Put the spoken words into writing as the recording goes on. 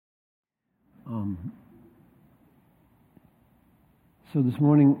So this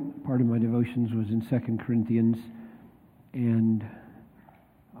morning, part of my devotions was in 2 Corinthians, and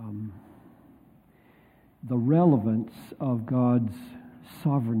the relevance of God's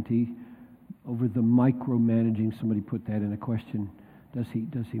sovereignty over the micromanaging. Somebody put that in a question. Does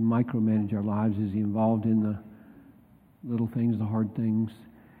he micromanage our lives? Is he involved in the little things, the hard things?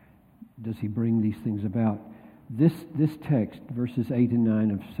 Does he bring these things about? This text, verses 8 and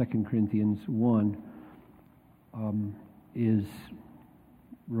 9 of 2 Corinthians 1, is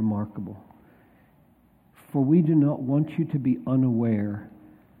remarkable. For we do not want you to be unaware,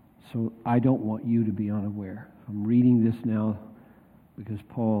 so I don't want you to be unaware. I'm reading this now because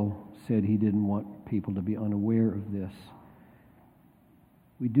Paul said he didn't want people to be unaware of this.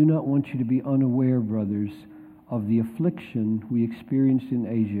 We do not want you to be unaware, brothers, of the affliction we experienced in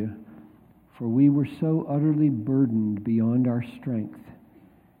Asia, for we were so utterly burdened beyond our strength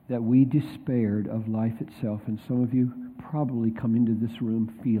that we despaired of life itself. And some of you probably come into this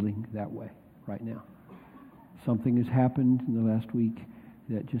room feeling that way right now. Something has happened in the last week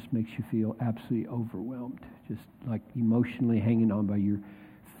that just makes you feel absolutely overwhelmed, just like emotionally hanging on by your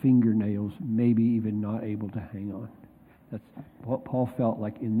fingernails, maybe even not able to hang on. That's what Paul felt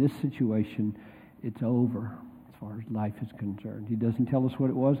like in this situation. It's over as far as life is concerned. He doesn't tell us what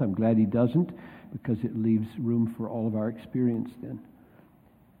it was. I'm glad he doesn't, because it leaves room for all of our experience then.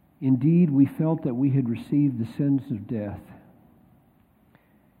 Indeed, we felt that we had received the sentence of death,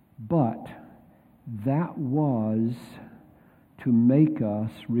 but that was to make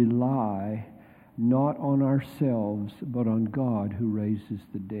us rely not on ourselves, but on God who raises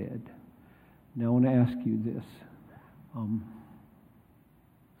the dead. Now I want to ask you this.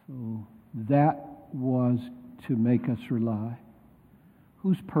 So that was to make us rely.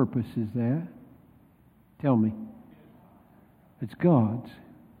 Whose purpose is that? Tell me. It's God's.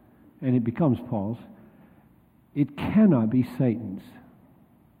 And it becomes Paul's. It cannot be Satan's.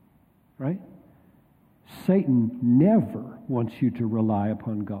 Right? Satan never wants you to rely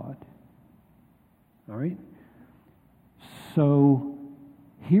upon God. All right? So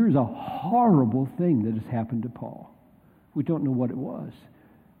here's a horrible thing that has happened to Paul. We don't know what it was,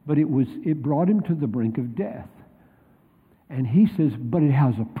 but it brought him to the brink of death. And he says, but it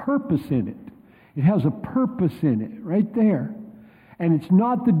has a purpose in it. It has a purpose in it right there. And it's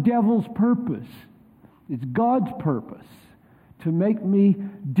not the devil's purpose. It's God's purpose to make me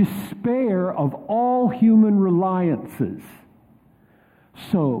despair of all human reliances.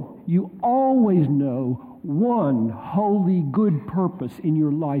 So you always know one holy good purpose in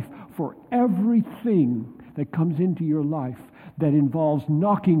your life for everything that comes into your life that involves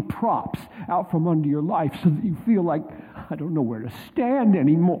knocking props out from under your life so that you feel like, I don't know where to stand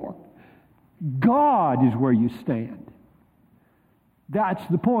anymore. God is where you stand. That's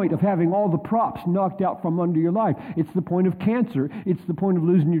the point of having all the props knocked out from under your life. It's the point of cancer. It's the point of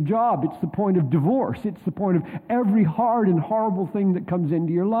losing your job. It's the point of divorce. It's the point of every hard and horrible thing that comes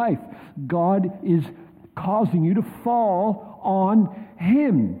into your life. God is causing you to fall on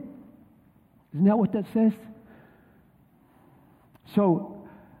Him. Isn't that what that says? So,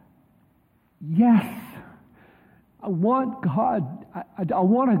 yes, I want God. I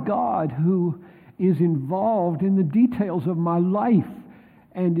want a God who is involved in the details of my life.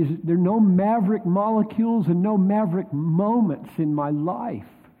 And there are no maverick molecules and no maverick moments in my life.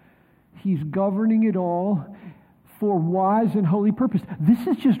 He's governing it all for wise and holy purpose. This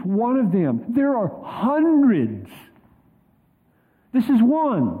is just one of them. There are hundreds. This is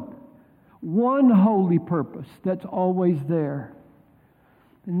one holy purpose that's always there.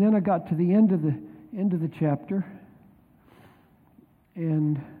 And then I got to the end of the chapter,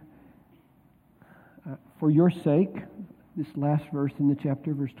 and for your sake, this last verse in the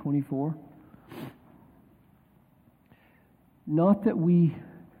chapter, verse 24. Not that we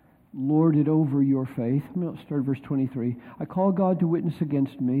lorded over your faith. I'll start verse 23. I call God to witness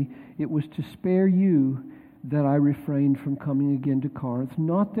against me. It was to spare you that I refrained from coming again to Corinth.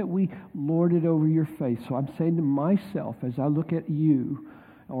 Not that we lorded over your faith. So I'm saying to myself as I look at you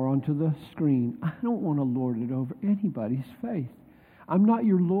or onto the screen, I don't want to lord it over anybody's faith. I'm not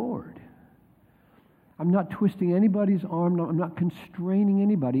your Lord. I'm not twisting anybody's arm. I'm not constraining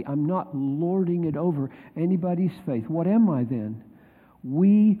anybody. I'm not lording it over anybody's faith. What am I then?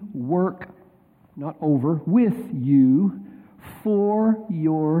 We work, not over, with you for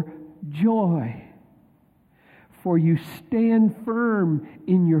your joy. For you stand firm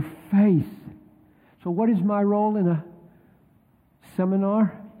in your faith. So what is my role in a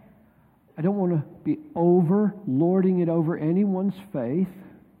seminar? I don't want to be lording it over anyone's faith.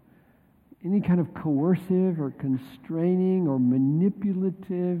 Any kind of coercive or constraining or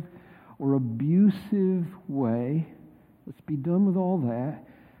manipulative or abusive way. Let's be done with all that.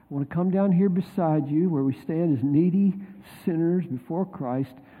 I want to come down here beside you where we stand as needy sinners before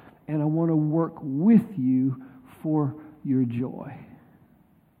Christ, and I want to work with you for your joy.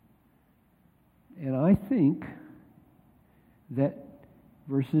 And I think that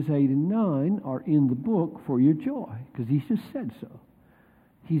verses 8 and 9 are in the book for your joy, because he's just said so.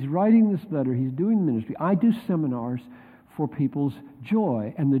 He's writing this letter. He's doing ministry. I do seminars for people's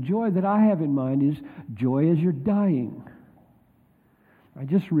joy, and the joy that I have in mind is joy as you're dying. I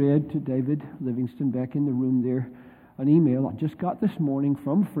just read to David Livingston back in the room there an email I just got this morning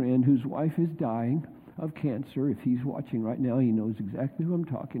from a friend whose wife is dying of cancer. If he's watching right now, he knows exactly who I'm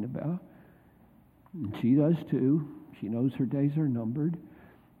talking about. And she does too. She knows her days are numbered.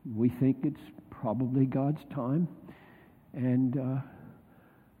 We think it's probably God's time. And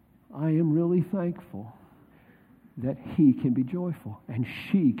I am really thankful that he can be joyful and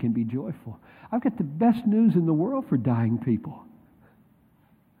she can be joyful. I've got the best news in the world for dying people.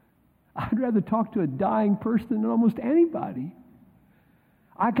 I'd rather talk to a dying person than almost anybody.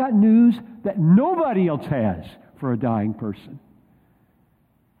 I got news that nobody else has for a dying person.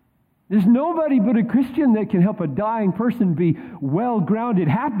 There's nobody but a Christian that can help a dying person be well-grounded,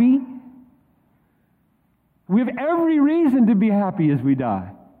 happy. We have every reason to be happy as we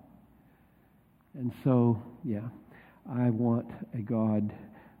die. And so, I want a God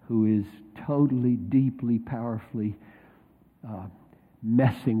who is totally, deeply, powerfully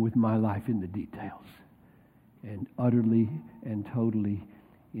messing with my life in the details and utterly and totally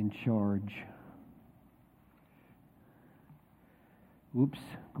in charge. Oops,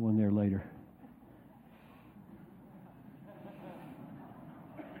 going there later.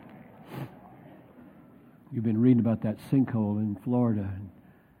 You've been reading about that sinkhole in Florida, and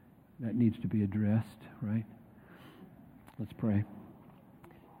that needs to be addressed, right? Let's pray.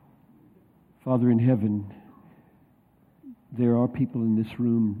 Father in heaven, there are people in this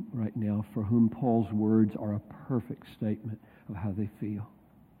room right now for whom Paul's words are a perfect statement of how they feel.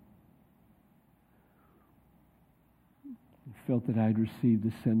 I felt that I'd received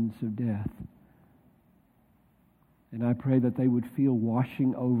the sentence of death. And I pray that they would feel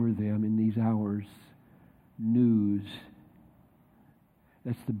washing over them in these hours news.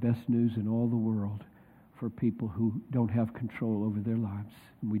 That's the best news in all the world for people who don't have control over their lives.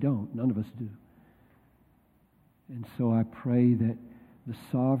 And we don't. None of us do. And so I pray that the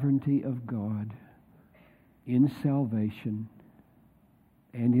sovereignty of God in salvation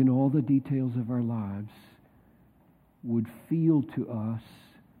and in all the details of our lives would feel to us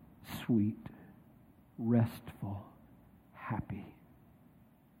sweet, restful, happy,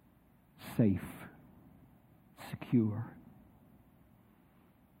 safe, secure.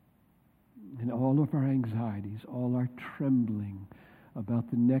 And all of our anxieties, all our trembling about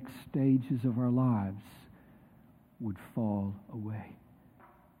the next stages of our lives would fall away.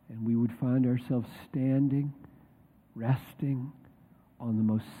 And we would find ourselves standing, resting on the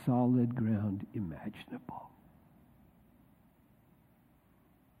most solid ground imaginable.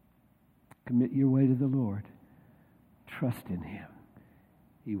 Commit your way to the Lord. Trust in Him.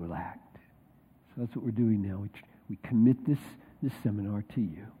 He will act. So that's what we're doing now. We commit this seminar to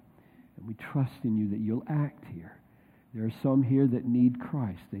you. And we trust in you that you'll act here. There are some here that need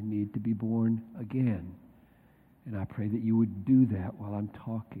Christ. They need to be born again. And I pray that you would do that while I'm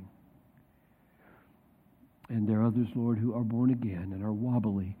talking. And there are others, Lord, who are born again and are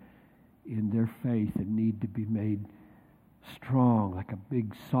wobbly in their faith and need to be made strong like a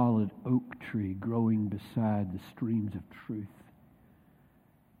big solid oak tree growing beside the streams of truth.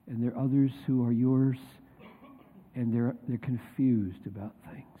 And there are others who are yours and they're confused about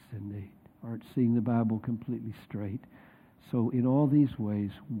things and they aren't seeing the Bible completely straight. So in all these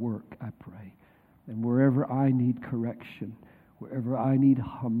ways, work, I pray. And wherever I need correction, wherever I need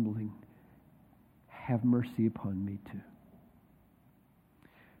humbling, have mercy upon me too.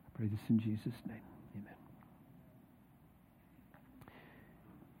 I pray this in Jesus' name. Amen.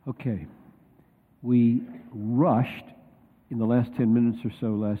 Okay. We rushed in the last 10 minutes or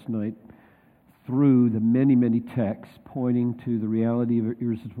so last night through the many, many texts pointing to the reality of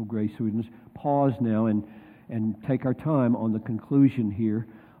irresistible grace. So we can just pause now and take our time on the conclusion here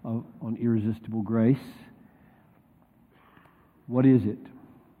on irresistible grace. What is it?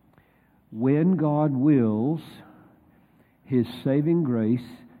 When God wills, His saving grace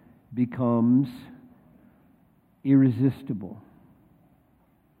becomes irresistible.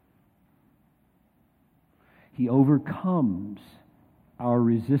 He overcomes our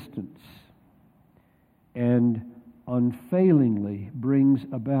resistance and unfailingly brings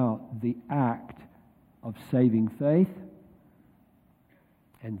about the act of saving faith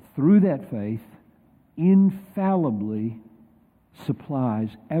And through that faith, infallibly supplies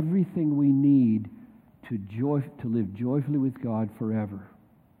everything we need to live joyfully with God forever.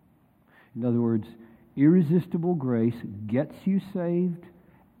 In other words, irresistible grace gets you saved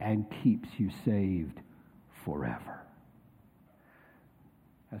and keeps you saved forever.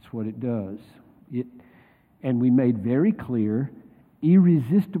 That's what it does. And we made very clear,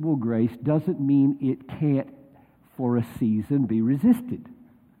 irresistible grace doesn't mean it can't, for a season, be resisted.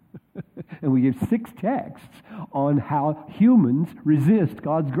 And we give 6 texts on how humans resist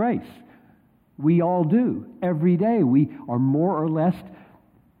God's grace. We all do. Every day we are more or less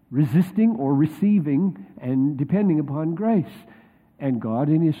resisting or receiving and depending upon grace. And God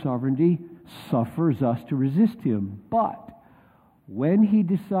in His sovereignty suffers us to resist Him. But when He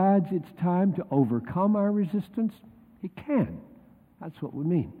decides it's time to overcome our resistance, He can. That's what we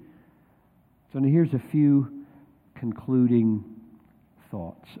mean. So now here's a few concluding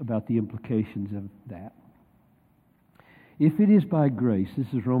thoughts about the implications of that. If it is by grace, this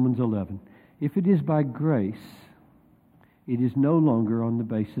is Romans 11, if it is by grace, it is no longer on the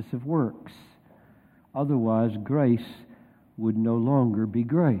basis of works. Otherwise, grace would no longer be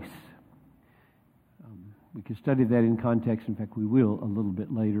grace. We can study that in context. In fact, we will a little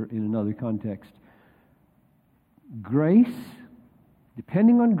bit later in another context. Grace,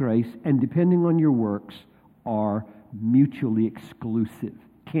 depending on grace and depending on your works, are mutually exclusive.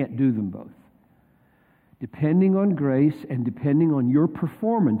 Can't do them both. Depending on grace and depending on your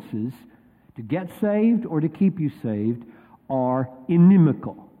performances to get saved or to keep you saved are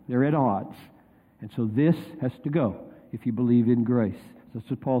inimical. They're at odds. And so this has to go if you believe in grace. That's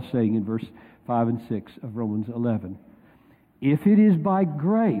what Paul's saying in verse 5 and 6 of Romans 11. If it is by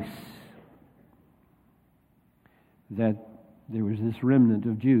grace that there was this remnant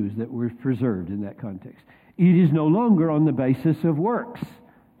of Jews that were preserved in that context, it is no longer on the basis of works.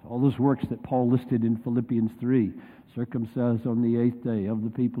 All those works that Paul listed in Philippians 3, circumcised on the 8th day, of the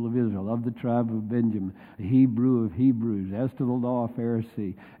people of Israel, of the tribe of Benjamin, a Hebrew of Hebrews, as to the law, a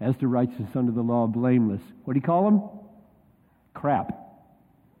Pharisee, as to righteousness under the law, blameless. What do you call them? Crap.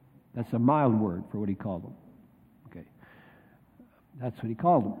 That's a mild word for what he called them. Okay. That's what he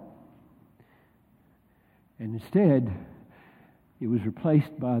called them. And instead, it was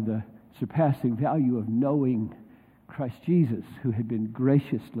replaced by the surpassing value of knowing Christ Jesus, who had been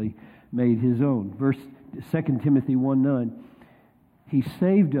graciously made His own. 2 Timothy 1:9, He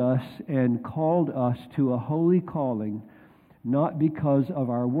saved us and called us to a holy calling, not because of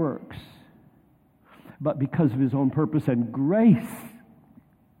our works, but because of His own purpose and grace,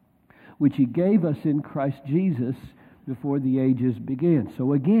 which He gave us in Christ Jesus before the ages began.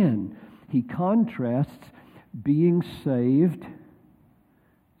 So again, he contrasts being saved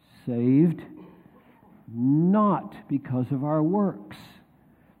not because of our works.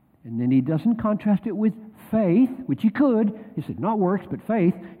 And then he doesn't contrast it with faith, which he could. He said not works, but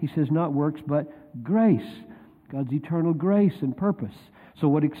faith. He says not works, but grace. God's eternal grace and purpose. So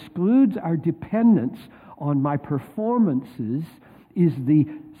what excludes our dependence on my performances is the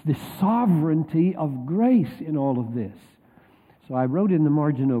sovereignty of grace in all of this. So I wrote in the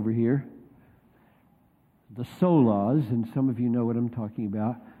margin over here, the solas, and some of you know what I'm talking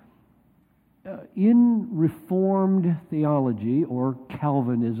about. In Reformed theology or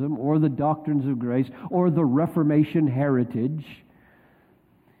Calvinism or the doctrines of grace or the Reformation heritage,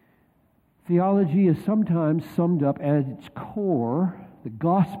 theology is sometimes summed up at its core, the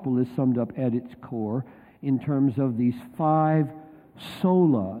gospel is summed up at its core in terms of these 5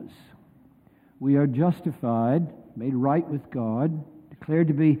 solas. We are justified, made right with God, declared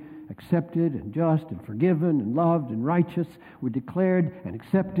to be accepted and just and forgiven and loved and righteous. We're declared and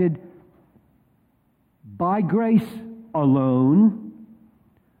accepted by grace alone,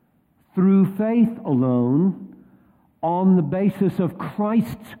 through faith alone, on the basis of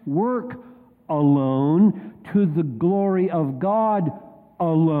Christ's work alone, to the glory of God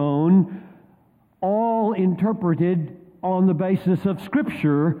alone, all interpreted on the basis of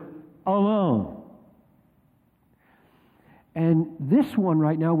Scripture alone. And this one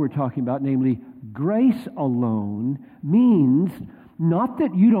right now we're talking about, namely grace alone, means not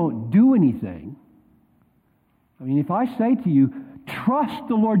that you don't do anything. I mean, if I say to you, trust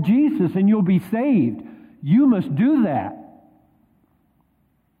the Lord Jesus and you'll be saved, you must do that.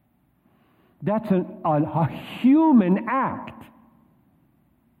 That's a human act.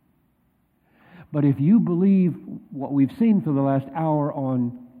 But if you believe what we've seen for the last hour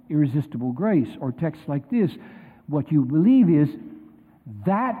on irresistible grace or texts like this, what you believe is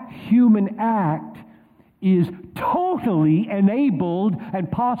that human act is totally enabled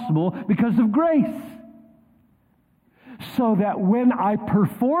and possible because of grace. so that when I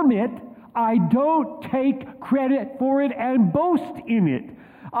perform it, I don't take credit for it and boast in it.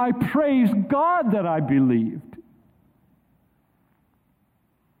 I praise God that I believed.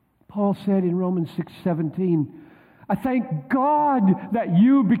 Paul said in Romans 6:17, I thank God that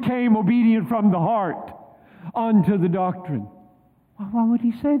you became obedient from the heart unto the doctrine. Well, why would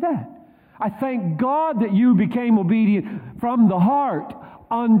he say that? I thank God that you became obedient from the heart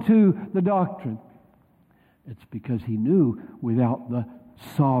unto the doctrine. It's because he knew without the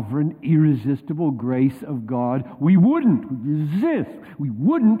sovereign, irresistible grace of God, we wouldn't resist. We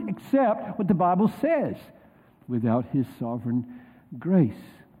wouldn't accept what the Bible says without his sovereign grace.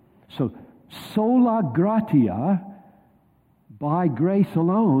 So, sola gratia, by grace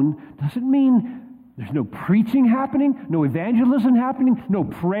alone, doesn't mean there's no preaching happening, no evangelism happening, no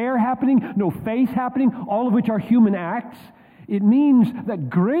prayer happening, no faith happening, all of which are human acts. It means that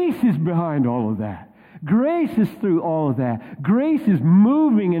grace is behind all of that. Grace is through all of that. Grace is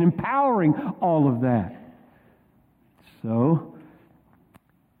moving and empowering all of that. So,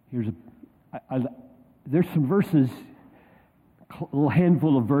 there's some verses, a little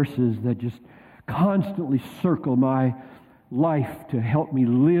handful of verses that just constantly circle my life to help me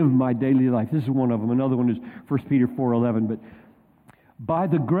live my daily life. This is one of them. Another one is 1 Peter 4:11. But by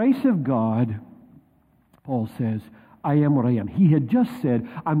the grace of God, Paul says, I am what I am. He had just said,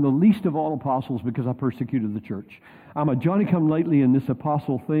 I'm the least of all apostles because I persecuted the church. I'm a Johnny-come-lately in this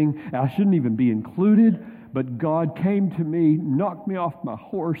apostle thing. I shouldn't even be included. But God came to me, knocked me off my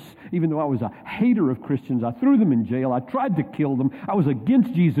horse, even though I was a hater of Christians. I threw them in jail. I tried to kill them. I was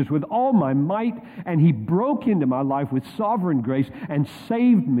against Jesus with all my might, and he broke into my life with sovereign grace and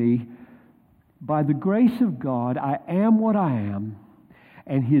saved me. By the grace of God, I am what I am,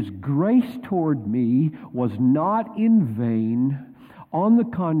 and his grace toward me was not in vain. On the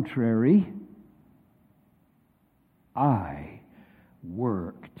contrary, I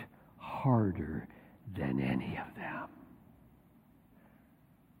worked harder than any of them.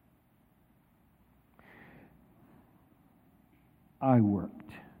 I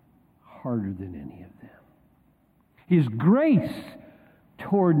worked harder than any of them. His grace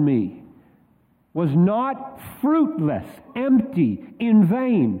toward me was not fruitless, empty, in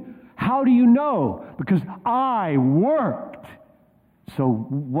vain. How do you know? Because I worked. So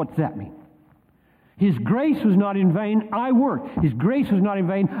what's that mean? His grace was not in vain, I worked. His grace was not in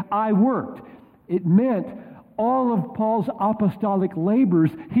vain, I worked. It meant all of Paul's apostolic labors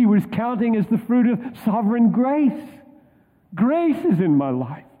he was counting as the fruit of sovereign grace. Grace is in my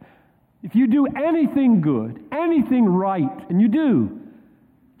life. If you do anything good, anything right, and you do,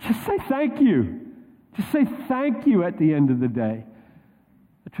 just say thank you. Just say thank you at the end of the day.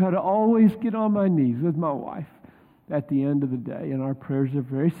 I try to always get on my knees with my wife at the end of the day, and our prayers are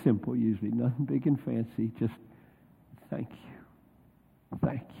very simple usually, nothing big and fancy, just thank you,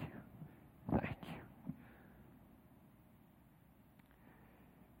 thank you, thank you.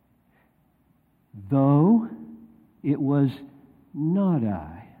 Though it was not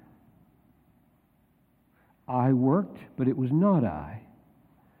I worked, but it was not I,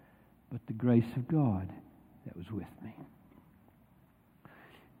 but the grace of God that was with me.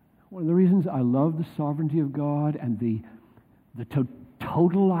 One of the reasons I love the sovereignty of God and the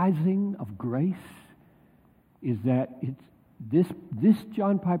totalizing of grace is that this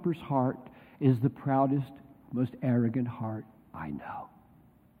John Piper's heart is the proudest, most arrogant heart I know.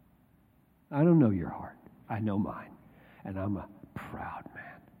 I don't know your heart. I know mine. And I'm a proud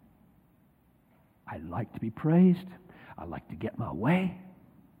man. I like to be praised. I like to get my way.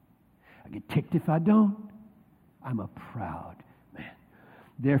 I get ticked if I don't. I'm a proud man.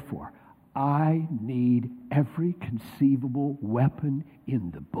 Therefore, I need every conceivable weapon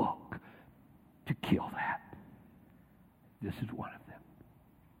in the book to kill that. This is one of them.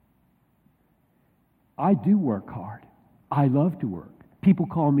 I do work hard. I love to work. People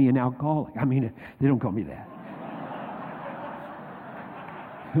call me an alcoholic. I mean, they don't call me that.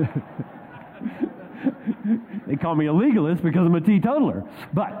 They call me a legalist because I'm a teetotaler.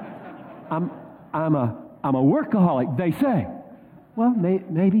 But I'm a workaholic, they say. Well,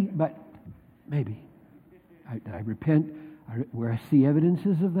 maybe, but maybe. I repent where I see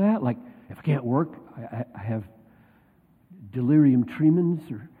evidences of that. Like, if I can't work, I have delirium tremens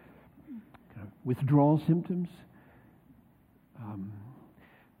or kind of withdrawal symptoms.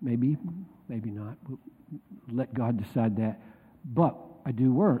 Maybe not. We'll let God decide that. But I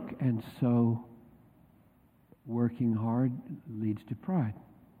do work, and so working hard leads to pride,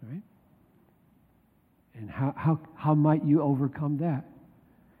 right? And how might you overcome that?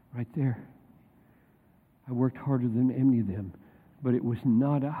 Right there. I worked harder than any of them, but it was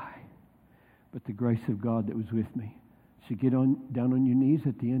not I, but the grace of God that was with me. So you get down on your knees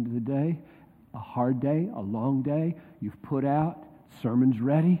at the end of the day, a hard day, a long day, you've put out, sermon's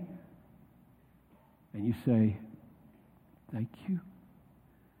ready, and you say, thank you.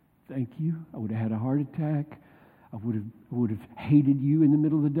 Thank you. I would have had a heart attack. I would have hated you in the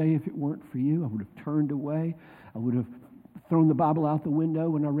middle of the day if it weren't for you. I would have turned away. I would have thrown the Bible out the window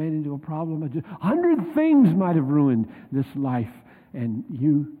when I ran into a problem. 100 things might have ruined this life, and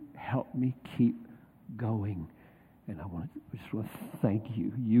you helped me keep going. And I just want to thank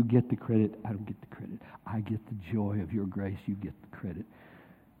you. You get the credit. I don't get the credit. I get the joy of your grace. You get the credit.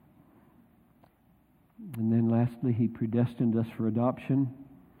 And then lastly, He predestined us for adoption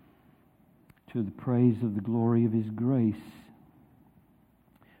to the praise of the glory of His grace.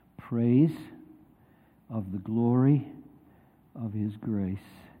 Praise of the glory of His grace.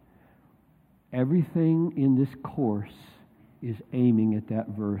 Everything in this course is aiming at that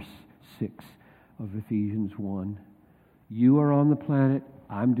verse 6 of Ephesians 1. You are on the planet.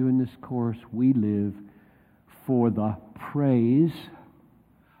 I'm doing this course. We live for the praise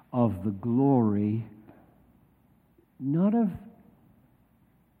of the glory, not of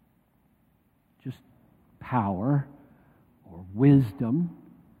just power or wisdom,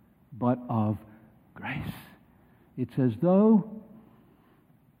 but of grace. It's as though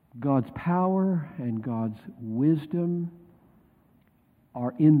God's power and God's wisdom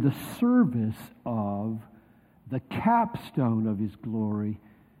are in the service of the capstone of His glory,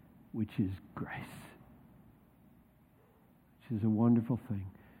 which is grace. Which is a wonderful thing.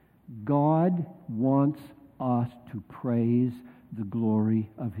 God wants us to praise the glory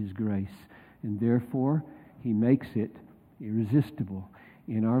of His grace, and therefore He makes it irresistible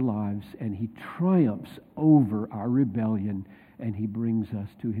in our lives, and He triumphs over our rebellion, and He brings us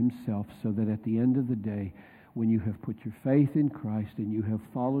to Himself, so that at the end of the day, when you have put your faith in Christ and you have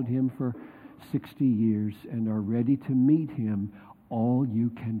followed Him for 60 years and are ready to meet Him, all you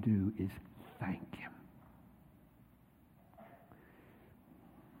can do is thank Him.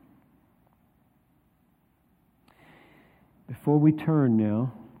 Before we turn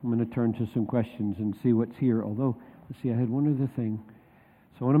now, I'm going to turn to some questions and see what's here. Although, let's see, I had one other thing.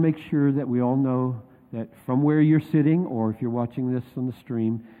 So I want to make sure that we all know that from where you're sitting, or if you're watching this on the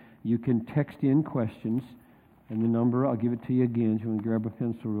stream, you can text in questions. And the number, I'll give it to you again. If you want to grab a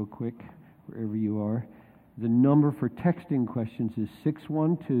pencil real quick, wherever you are. The number for texting questions is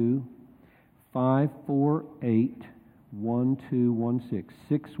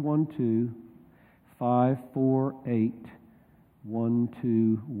 612-548-1216.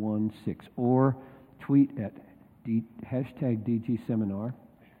 612-548-1216. Or tweet at hashtag DG Seminar,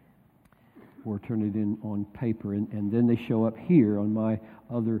 or turn it in on paper. And then they show up here on my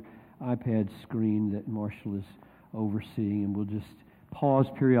other iPad screen that Marshall is overseeing, and we'll just pause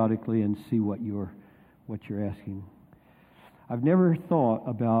periodically and see what you're asking. I've never thought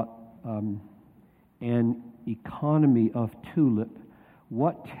about an economy of tulip.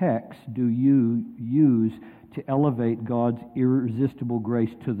 What text do you use to elevate God's irresistible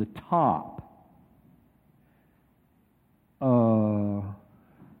grace to the top?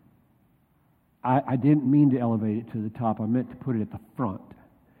 I didn't mean to elevate it to the top. I meant to put it at the front.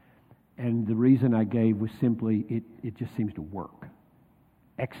 And the reason I gave was simply it just seems to work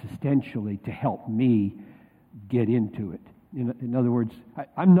existentially to help me get into it. In other words,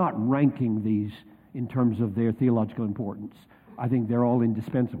 I'm not ranking these in terms of their theological importance. I think they're all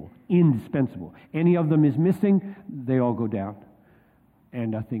indispensable. Indispensable. Any of them is missing, they all go down.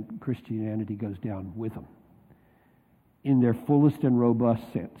 And I think Christianity goes down with them in their fullest and robust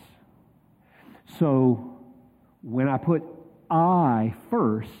sense. So when I put I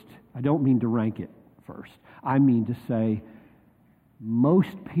first, I don't mean to rank it first. I mean to say most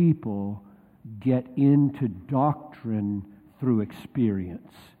people get into doctrine through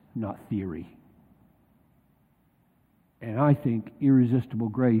experience, not theory. And I think irresistible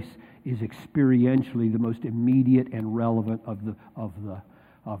grace is experientially the most immediate and relevant of the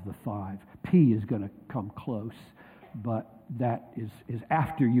five. P is going to come close, but that is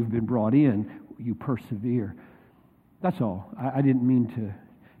after you've been brought in, you persevere. That's all. I didn't mean to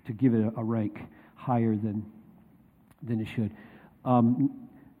give it a rank higher than it should.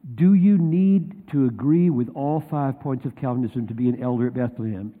 Do you need to agree with all 5 points of Calvinism to be an elder at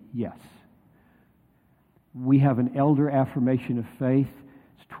Bethlehem? Yes. We have an elder affirmation of faith.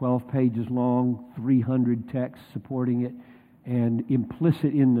 It's 12 pages long, 300 texts supporting it, and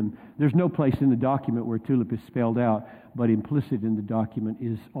implicit in them. There's no place in the document where tulip is spelled out, but implicit in the document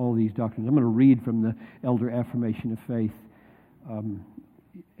is all these doctrines. I'm going to read from the elder affirmation of faith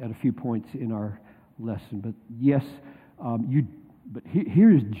at a few points in our lesson. But yes, but here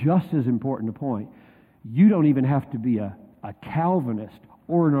is just as important a point. You don't even have to be a Calvinist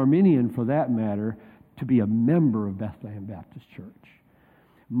or an Arminian, for that matter, to be a member of Bethlehem Baptist Church.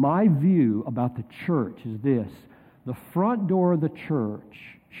 My view about the church is this: the front door of the church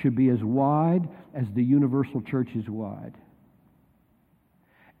should be as wide as the universal church is wide.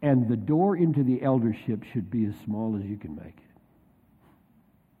 And the door into the eldership should be as small as you can make it.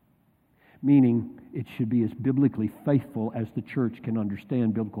 Meaning, it should be as biblically faithful as the church can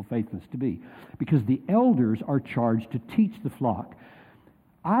understand biblical faithfulness to be. Because the elders are charged to teach the flock.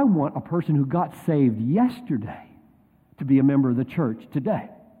 I want a person who got saved yesterday to be a member of the church today.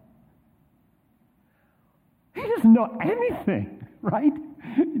 He doesn't know anything, right?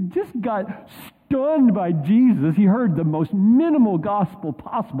 He just got stunned by Jesus. He heard the most minimal gospel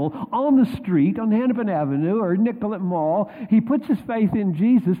possible on the street, on Hennepin Avenue or Nicollet Mall. He puts his faith in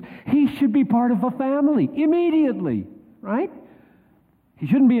Jesus. He should be part of a family immediately, right? He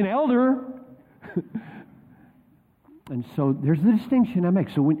shouldn't be an elder. And so there's the distinction I make.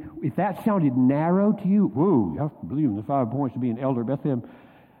 So if that sounded narrow to you, whoa, you have to believe in the 5 points to be an elder at Bethlehem.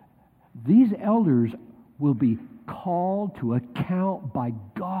 These elders will be called to account by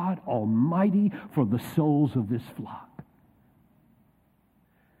God Almighty for the souls of this flock.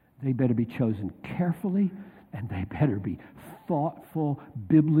 They better be chosen carefully, and they better be thoughtful,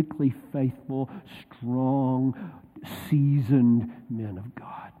 biblically faithful, strong, seasoned men of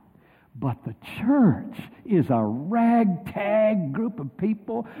God. But the church is a ragtag group of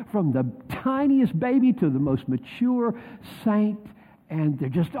people, from the tiniest baby to the most mature saint, and they're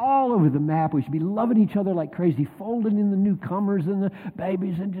just all over the map. We should be loving each other like crazy, folding in the newcomers and the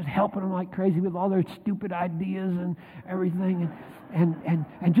babies and just helping them like crazy with all their stupid ideas and everything,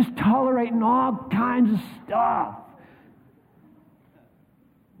 and just tolerating all kinds of stuff.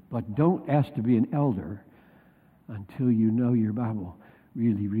 But don't ask to be an elder until you know your Bible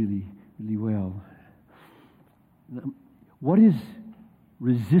really, really, really well. What is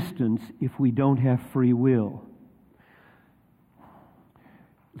resistance if we don't have free will?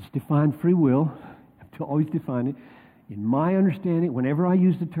 Let's define free will. I have to always define it. In my understanding, whenever I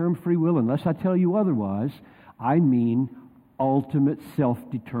use the term free will, unless I tell you otherwise, I mean ultimate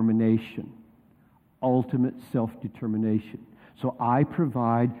self-determination. Ultimate self-determination. So I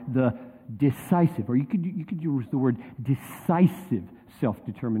provide the decisive, or you could use the word decisive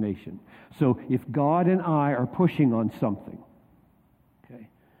self-determination. So if God and I are pushing on something, okay,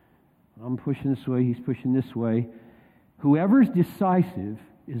 I'm pushing this way, he's pushing this way, whoever's decisive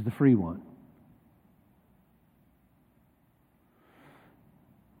is the free one.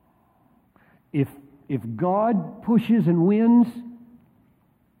 If God pushes and wins,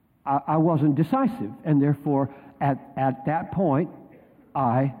 I wasn't decisive, and therefore at that point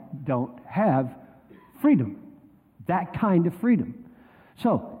I don't have freedom, that kind of freedom.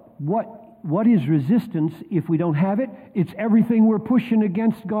 So what is resistance if we don't have it? It's everything we're pushing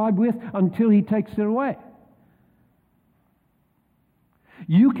against God with until he takes it away.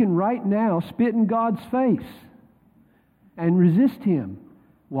 You can right now spit in God's face and resist him.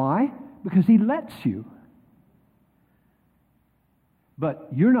 Why? Because he lets you. But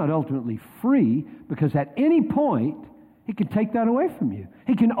you're not ultimately free, because at any point he can take that away from you.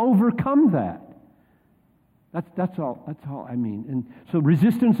 He can overcome that. That's all I mean. And so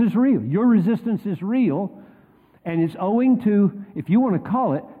resistance is real. Your resistance is real, and it's owing to, if you want to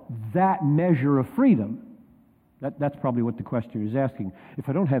call it, that measure of freedom. That's probably what the questioner is asking. If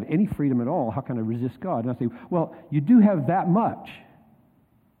I don't have any freedom at all, how can I resist God? And I say, well, you do have that much.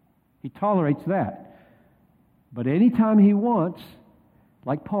 He tolerates that. But anytime he wants,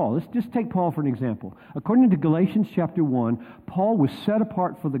 like Paul, let's just take Paul for an example. According to Galatians chapter 1, Paul was set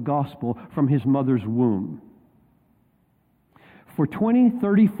apart for the gospel from his mother's womb. For 20,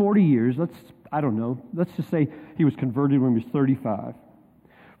 30, 40 years, let's just say he was converted when he was 35.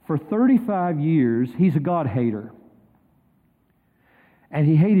 For 35 years, he's a God hater. And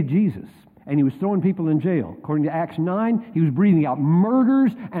he hated Jesus. And he was throwing people in jail. According to Acts 9, he was breathing out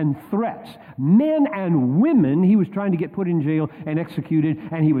murders and threats. Men and women he was trying to get put in jail and executed,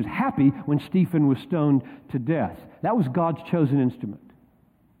 and he was happy when Stephen was stoned to death. That was God's chosen instrument.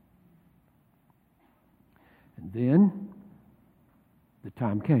 And then the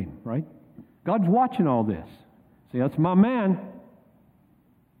time came, right? God's watching all this. Say, that's my man.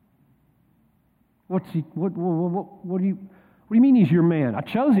 What do you mean he's your man? I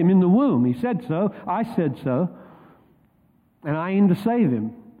chose him in the womb. He said so. I said so. And I aim to save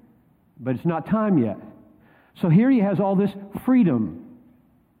him. But it's not time yet. So here he has all this freedom.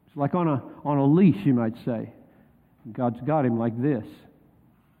 It's like on a leash, you might say. God's got him like this.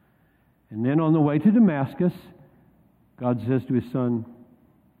 And then on the way to Damascus, God says to his son,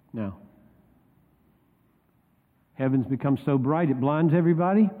 now, Heavens become so bright it blinds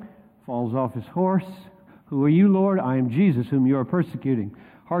everybody. Falls off his horse. Who are you, Lord? I am Jesus, whom you are persecuting.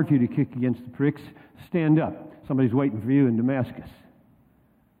 Hard for you to kick against the pricks. Stand up. Somebody's waiting for you in Damascus.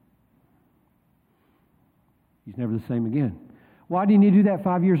 He's never the same again. Why didn't he do that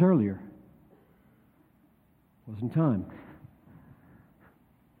 5 years earlier? Wasn't time.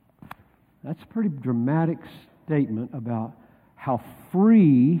 That's a pretty dramatic statement about how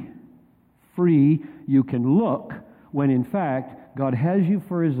free you can look when in fact God has you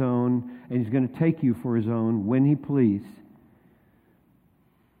for His own and He's going to take you for His own when He please.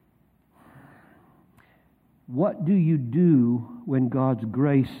 What do you do when God's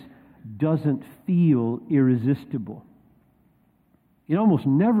grace doesn't feel irresistible? It almost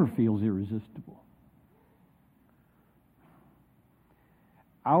never feels irresistible.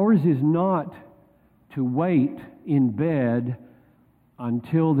 Ours is not to wait in bed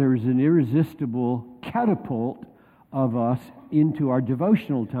until there's an irresistible catapult of us into our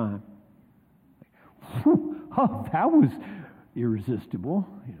devotional time. Oh, that was irresistible.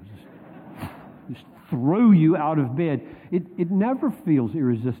 Just throw you out of bed. It never feels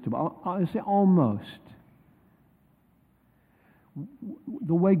irresistible. I say almost.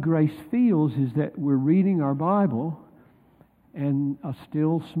 The way grace feels is that we're reading our Bible and a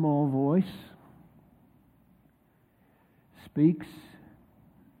still small voice speaks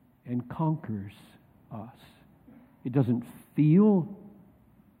and conquers us. It doesn't feel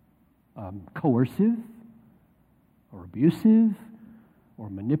coercive or abusive or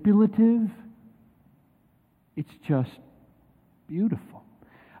manipulative. It's just beautiful.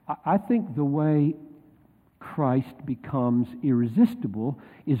 I think the way Christ becomes irresistible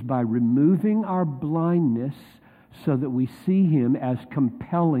is by removing our blindness so that we see Him as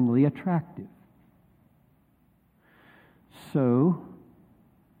compellingly attractive. So,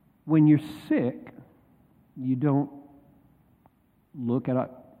 when you're sick, you don't look at a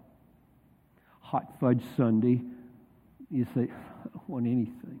hot fudge sundae. You say, I don't want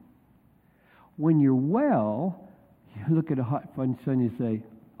anything. When you're well, you look at a hot fudge sundae and say,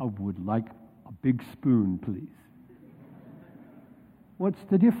 I would like a big spoon, please. What's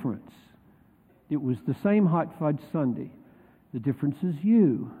the difference? It was the same hot fudge sundae. The difference is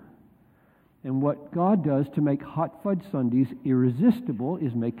you. And what God does to make hot fudge sundaes irresistible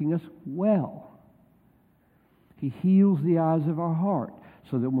is making us well. He heals the eyes of our heart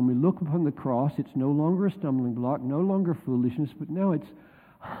so that when we look upon the cross, it's no longer a stumbling block, no longer foolishness, but now it's,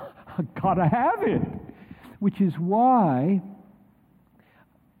 I've got to have it. Which is why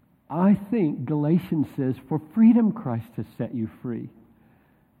I think Galatians says, for freedom Christ has set you free.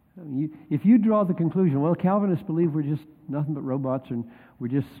 If you draw the conclusion, well, Calvinists believe we're just nothing but robots and we're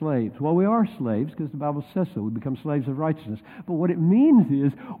just slaves. Well, we are slaves because the Bible says so. We become slaves of righteousness. But what it means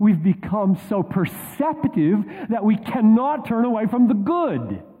is we've become so perceptive that we cannot turn away from the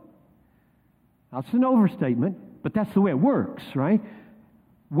good. That's an overstatement, but that's the way it works, right?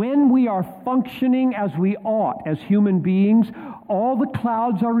 When we are functioning as we ought as human beings, all the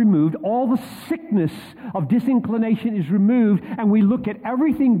clouds are removed, all the sickness of disinclination is removed, and we look at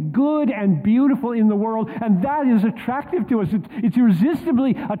everything good and beautiful in the world, and that is attractive to us. It's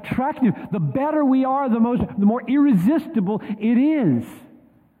irresistibly attractive. The better we are, the more irresistible it is.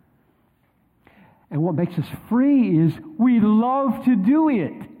 And what makes us free is we love to do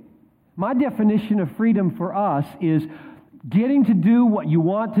it. My definition of freedom for us is getting to do what you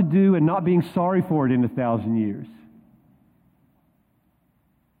want to do and not being sorry for it in 1,000 years.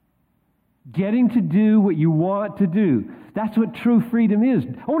 Getting to do what you want to do. That's what true freedom is.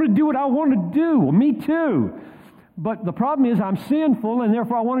 I want to do what I want to do. Well, me too. But the problem is I'm sinful, and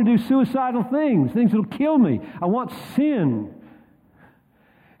therefore I want to do suicidal things that will kill me. I want sin.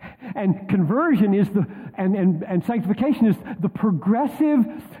 And conversion is and sanctification is the progressive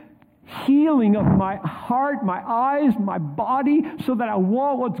healing of my heart, my eyes, my body, so that I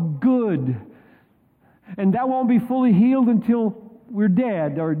want what's good. And that won't be fully healed until we're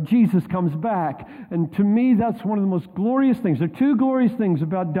dead or Jesus comes back. And to me, that's one of the most glorious things. There are two glorious things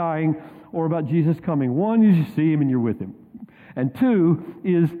about dying or about Jesus coming. One is you see Him and you're with Him. And two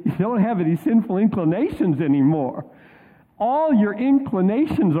is you don't have any sinful inclinations anymore. All your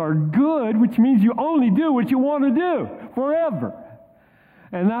inclinations are good, which means you only do what you want to do forever.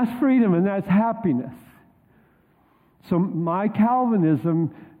 And that's freedom and that's happiness. So my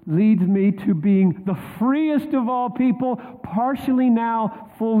Calvinism leads me to being the freest of all people, partially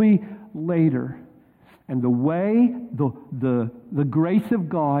now, fully later. And the way the grace of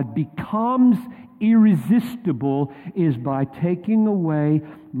God becomes irresistible is by taking away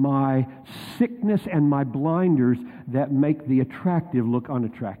my sickness and my blinders that make the attractive look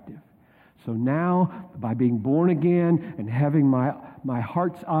unattractive. So now, by being born again and having my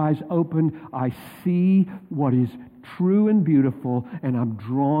heart's eyes open, I see what is true and beautiful, and I'm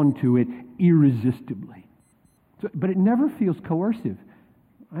drawn to it irresistibly. But it never feels coercive.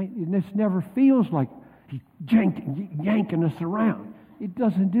 Right? It never feels like he's yanking us around. It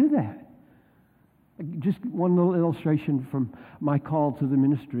doesn't do that. Just one little illustration from my call to the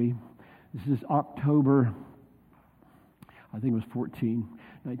ministry. This is October, I think it was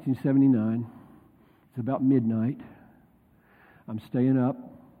 1979. It's about midnight. I'm staying up.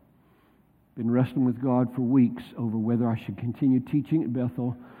 Been wrestling with God for weeks over whether I should continue teaching at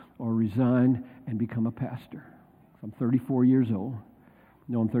Bethel or resign and become a pastor. I'm 34 years old.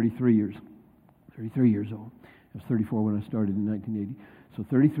 No, I'm 33 years old. I was 34 when I started in 1980. So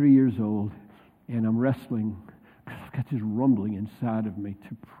 33 years old, and I'm wrestling because I've got this rumbling inside of me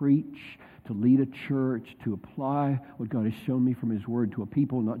to preach, to lead a church, to apply what God has shown me from His Word to a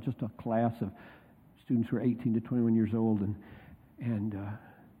people, not just a class of students who are 18 to 21 years old. And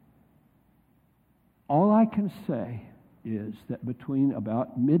all I can say is that between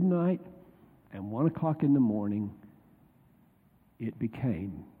about midnight and 1 o'clock in the morning, it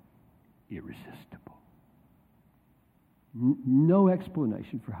became irresistible. No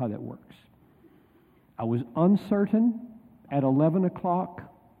explanation for how that works. I was uncertain at 11 o'clock,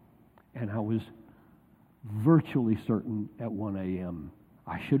 and I was virtually certain at 1 a.m.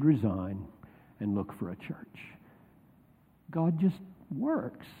 I should resign and look for a church. God just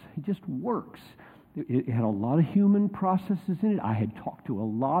works. He just works. It had a lot of human processes in it. I had talked to a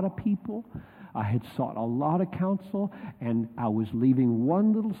lot of people. I had sought a lot of counsel, and I was leaving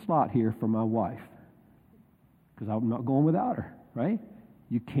one little slot here for my wife because I'm not going without her, right?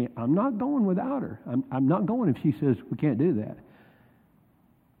 I'm not going without her. I'm not going if she says we can't do that.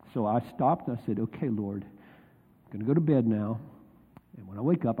 So I stopped and I said, okay, Lord, I'm going to go to bed now. And when I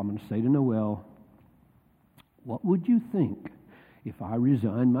wake up, I'm going to say to Noel, what would you think if I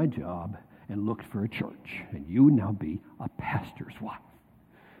resigned my job and looked for a church? And you would now be a pastor's wife.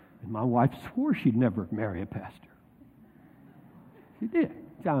 And my wife swore she'd never marry a pastor. She did.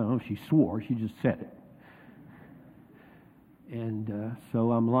 I don't know if she swore. She just said it. And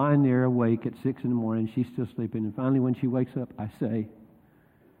so I'm lying there awake at 6 in the morning. She's still sleeping. And finally, when she wakes up, I say,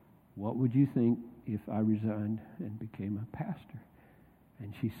 what would you think if I resigned and became a pastor?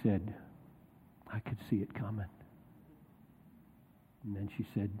 And she said, I could see it coming. And then she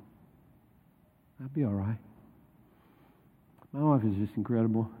said, I'd be all right. My wife is just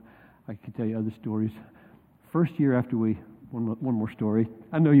incredible. I could tell you other stories. First year after one more story.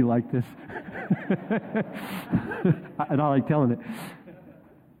 I know you like this. And I like telling it.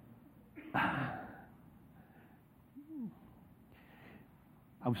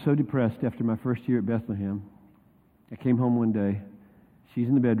 I was so depressed after my first year at Bethlehem. I came home one day. She's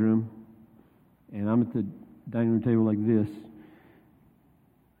in the bedroom, and I'm at the dining room table like this.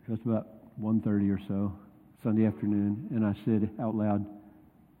 It was about 1:30 or so, Sunday afternoon, and I said out loud,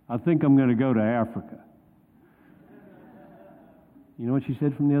 I think I'm going to go to Africa. You know what she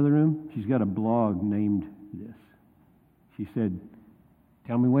said from the other room? She's got a blog named this. She said,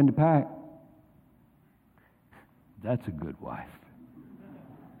 tell me when to pack. That's a good wife.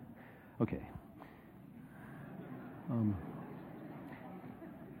 Okay.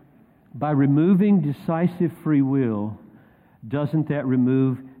 By removing decisive free will, doesn't that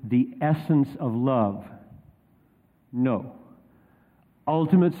remove the essence of love? No.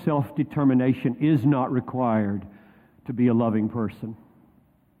 Ultimate self-determination is not required to be a loving person.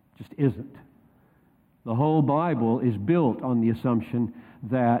 Just isn't. The whole Bible is built on the assumption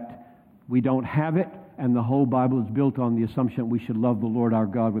that we don't have it, and the whole Bible is built on the assumption we should love the Lord our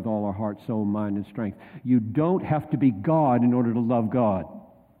God with all our heart, soul, mind, and strength. You don't have to be God in order to love God.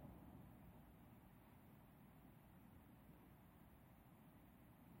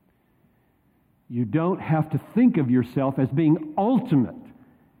 You don't have to think of yourself as being ultimate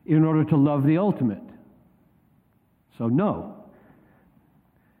in order to love the ultimate. So no.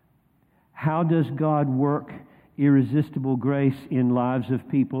 How does God work irresistible grace in lives of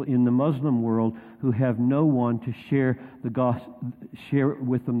people in the Muslim world who have no one to share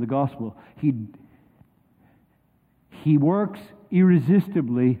with them the gospel? He works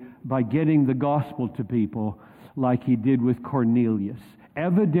irresistibly by getting the gospel to people like He did with Cornelius.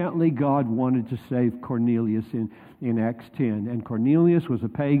 Evidently, God wanted to save Cornelius in Acts 10. And Cornelius was a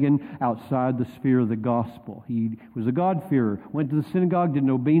pagan outside the sphere of the gospel. He was a God-fearer, went to the synagogue, didn't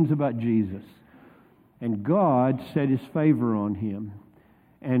know beans about Jesus. And God set His favor on him.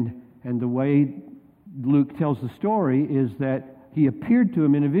 And the way Luke tells the story is that He appeared to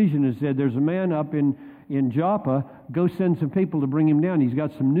him in a vision and said, there's a man up in in Joppa, go send some people to bring him down. He's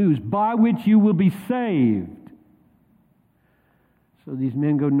got some news by which you will be saved. So these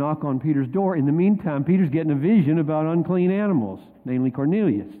men go knock on Peter's door. In the meantime, Peter's getting a vision about unclean animals, namely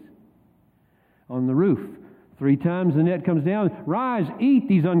Cornelius, on the roof. 3 times the net comes down. Rise, eat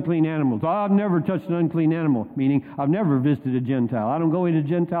these unclean animals. Oh, I've never touched an unclean animal, meaning I've never visited a Gentile. I don't go into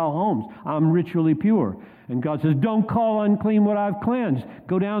Gentile homes. I'm ritually pure. And God says, don't call unclean what I've cleansed.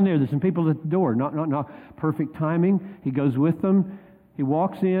 Go down there. There's some people at the door. Not perfect timing. He goes with them. He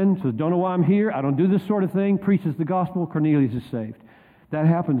walks in, says, don't know why I'm here. I don't do this sort of thing. Preaches the gospel. Cornelius is saved. That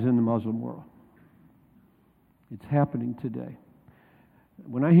happens in the Muslim world. It's happening today.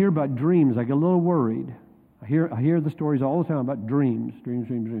 When I hear about dreams, I get a little worried. I hear the stories all the time about dreams. The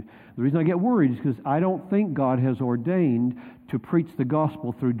reason I get worried is because I don't think God has ordained to preach the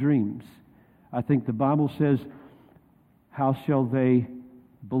gospel through dreams. I think the Bible says, how shall they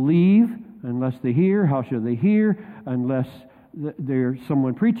believe unless they hear? How shall they hear unless there's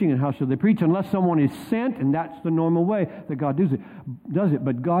someone preaching? And how shall they preach unless someone is sent? And that's the normal way that God does it.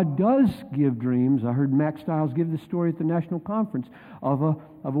 But God does give dreams. I heard Max Stiles give this story at the national conference of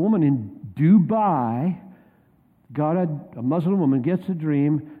a woman in Dubai. A Muslim woman gets a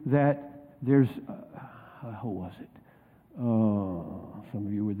dream that there's, who was it? Oh, some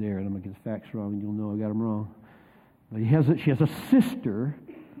of you were there, and I'm going to get the facts wrong, and you'll know I got them wrong. But she has a sister,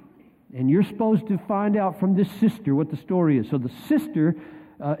 and you're supposed to find out from this sister what the story is. So the sister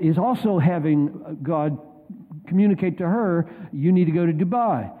is also having God communicate to her, you need to go to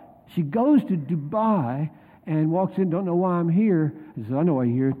Dubai. She goes to Dubai and walks in, don't know why I'm here. She says, I know why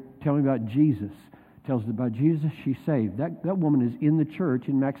you're here. Tell me about Jesus. Tells her about Jesus, she's saved. That woman is in the church,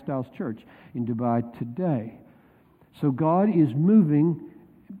 in Max Stiles' church in Dubai today. So God is moving,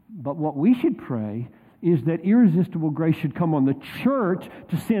 but what we should pray is that irresistible grace should come on the church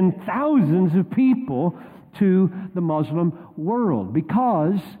to send thousands of people to the Muslim world,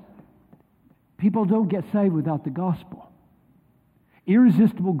 because people don't get saved without the gospel.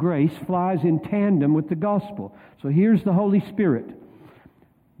 Irresistible grace flies in tandem with the gospel. So here's the Holy Spirit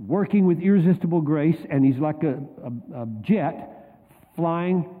working with irresistible grace, and he's like a jet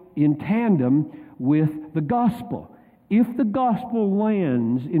flying in tandem with the gospel. If the gospel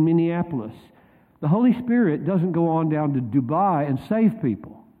lands in Minneapolis, the Holy Spirit doesn't go on down to Dubai and save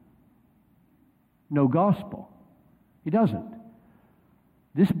people. No gospel. He doesn't.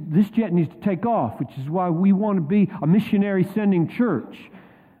 This jet needs to take off, which is why we want to be a missionary sending church,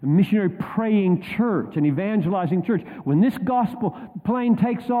 a missionary praying church, an evangelizing church. When this gospel plane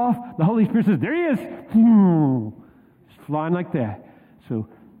takes off, the Holy Spirit says, there he is. It's flying like that. So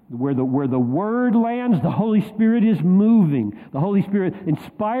where the Word lands, the Holy Spirit is moving. The Holy Spirit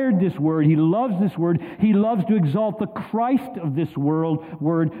inspired this Word. He loves this Word. He loves to exalt the Christ of this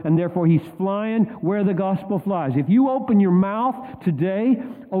Word, and therefore He's flying where the gospel flies. If you open your mouth today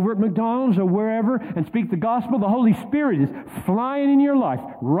over at McDonald's or wherever and speak the gospel, the Holy Spirit is flying in your life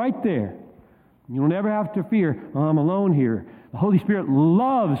right there. You'll never have to fear, oh, I'm alone here. The Holy Spirit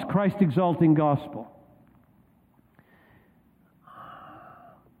loves Christ-exalting gospel.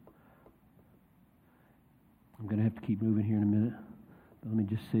 I'm going to have to keep moving here in a minute. But let me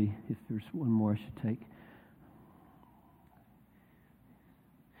just see if there's one more I should take.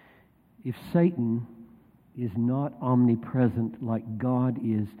 If Satan is not omnipresent like God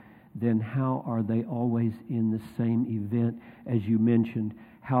is, then how are they always in the same event? As you mentioned,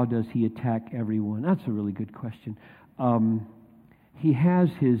 how does he attack everyone? That's a really good question. He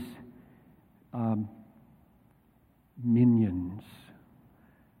has his minions.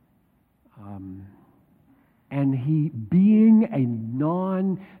 And he, being a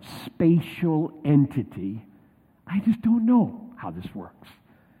non-spatial entity, I just don't know how this works.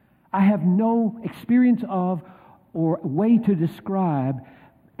 I have no experience of or way to describe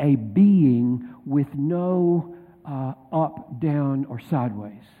a being with no up, down, or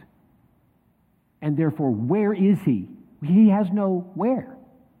sideways. And therefore, where is he? He has no where.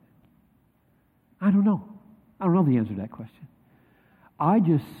 I don't know. I don't know the answer to that question. I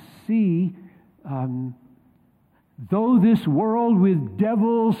just see... though this world with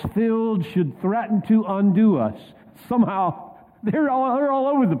devils filled should threaten to undo us, somehow they're all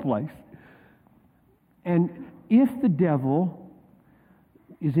over the place. And if the devil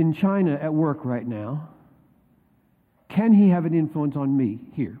is in China at work right now, can he have an influence on me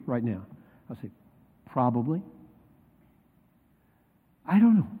here right now? I'll say, probably. I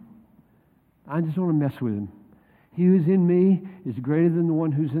don't know. I just don't want to mess with him. He who's in me is greater than the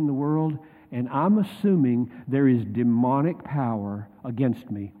one who's in the world. And I'm assuming there is demonic power against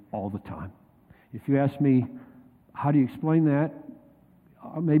me all the time. If you ask me, how do you explain that?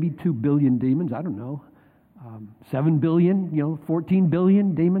 Maybe 2 billion demons. I don't know. 7 billion, 14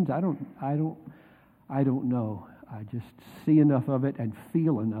 billion demons. I don't know. I just see enough of it and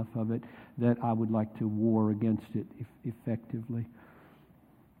feel enough of it that I would like to war against it effectively.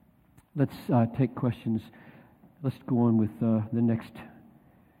 Let's take questions. Let's go on with the next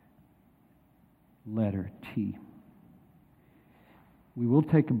letter, T. We will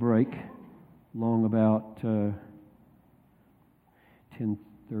take a break long about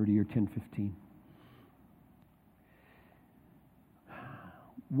 10:30 or 10:15.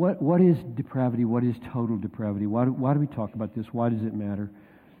 What is depravity? What is total depravity? Why do we talk about this? Why does it matter?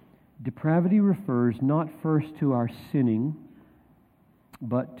 Depravity refers not first to our sinning,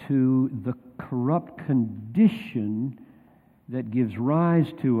 but to the corrupt condition that gives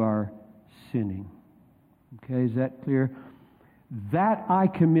rise to our sinning. Okay, is that clear? That I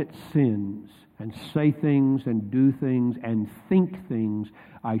commit sins and say things and do things and think things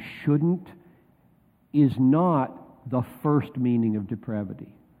I shouldn't is not the first meaning of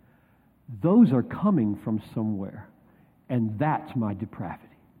depravity. Those are coming from somewhere, and that's my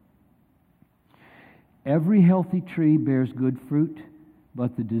depravity. Every healthy tree bears good fruit,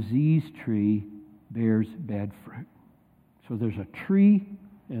 but the diseased tree bears bad fruit. So there's a tree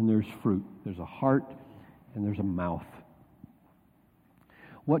and there's fruit. There's a heart and there's a mouth.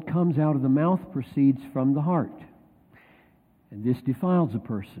 What comes out of the mouth proceeds from the heart, and this defiles a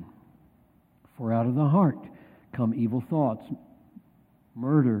person. For out of the heart come evil thoughts,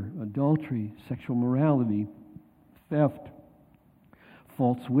 murder, adultery, sexual morality, theft,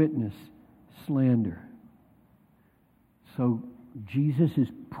 false witness, slander. So Jesus is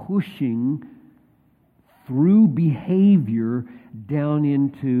pushing through behavior down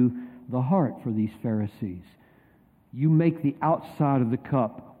into the heart for these Pharisees. You make the outside of the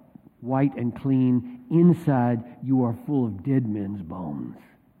cup white and clean. Inside, you are full of dead men's bones.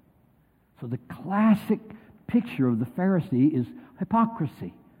 So the classic picture of the Pharisee is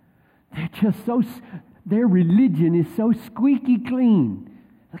hypocrisy. They're just their religion is so squeaky clean.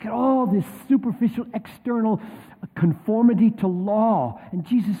 Look at all this superficial, external conformity to law. And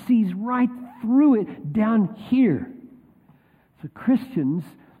Jesus sees right through it down here. So Christians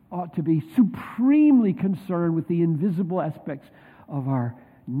ought to be supremely concerned with the invisible aspects of our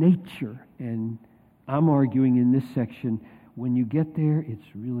nature. And I'm arguing in this section, when you get there,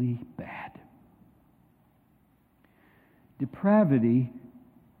 it's really bad. Depravity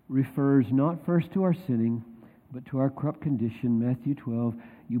refers not first to our sinning, but to our corrupt condition. Matthew 12,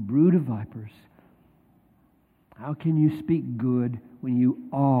 you brood of vipers, how can you speak good when you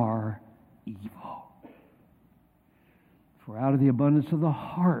are evil? For out of the abundance of the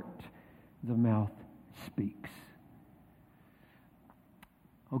heart, the mouth speaks.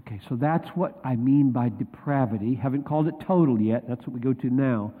 Okay, so that's what I mean by depravity. Haven't called it total yet. That's what we go to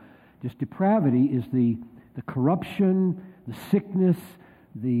now. Just depravity is the corruption, the sickness,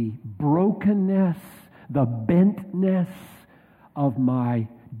 the brokenness, the bentness of my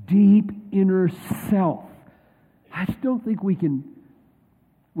deep inner self. I just don't think we can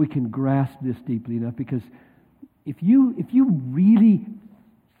grasp this deeply enough, because if you really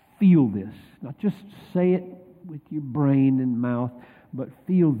feel this, not just say it with your brain and mouth, but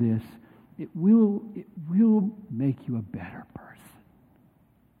feel this, it will make you a better person.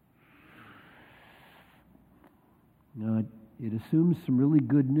 Now, it assumes some really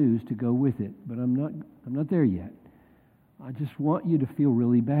good news to go with it, but I'm not there yet. I just want you to feel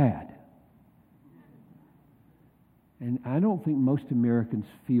really bad. And I don't think most Americans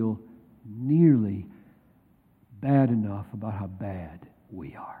feel nearly bad enough about how bad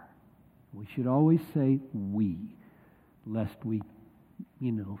we are. We should always say we, lest we,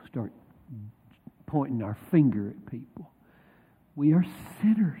 start pointing our finger at people. We are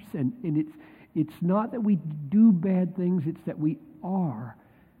sinners, and it's not that we do bad things, it's that we are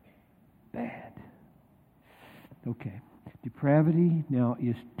bad. Okay. Depravity now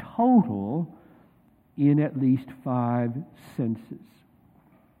is total in at least 5 senses.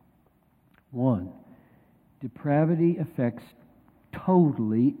 1, depravity affects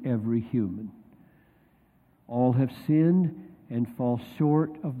totally every human. All have sinned and fall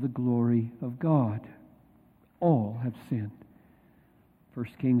short of the glory of God. All have sinned. 1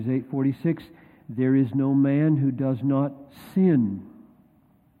 Kings 8:46, there is no man who does not sin.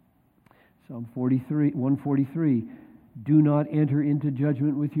 Psalm 143, do not enter into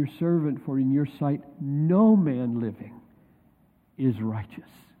judgment with your servant, for in your sight no man living is righteous.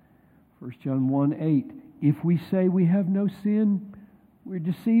 1 John 1:8, if we say we have no sin, we're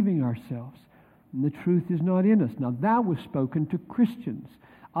deceiving ourselves, and the truth is not in us. Now that was spoken to Christians.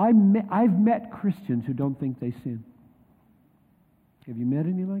 I've met Christians who don't think they sin. Have you met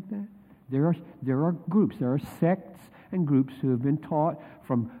any like that? There are groups, there are sects and groups who have been taught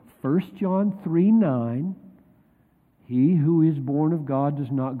from 1 John 3:9, he who is born of God does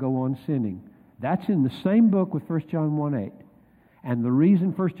not go on sinning. That's in the same book with 1 John 1:8. And the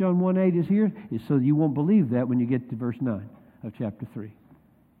reason 1 John 1:8 is here is so you won't believe that when you get to verse 9 of chapter 3.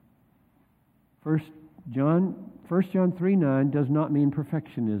 1 John 3:9 does not mean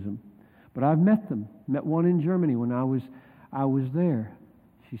perfectionism. But I've met them. Met one in Germany when I was there.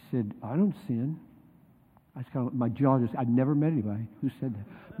 She said, I don't sin. I was kind of, my jaw just, I'd never met anybody who said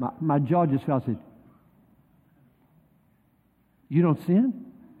that. My jaw just fell. I said, you don't sin?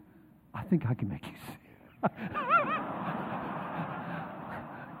 I think I can make you sin.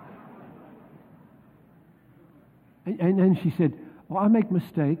 and she said, well, I make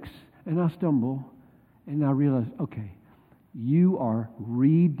mistakes and I stumble. And I realized, okay, you are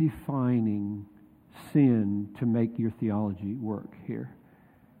redefining sin to make your theology work here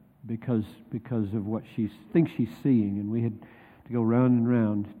because of what she thinks she's seeing. And we had to go round and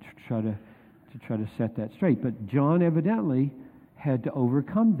round to try to set that straight. But John evidently had to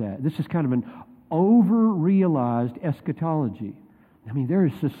overcome that. This is kind of an over-realized eschatology. I mean, there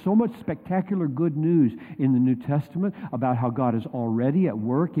is just so much spectacular good news in the New Testament about how God is already at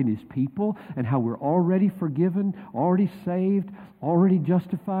work in His people and how we're already forgiven, already saved, already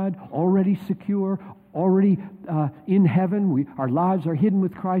justified, already secure, already in heaven. Our lives are hidden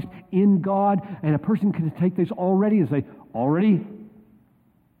with Christ in God, and a person can take this already and say, already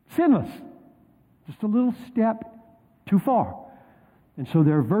sinless. Just a little step too far. And so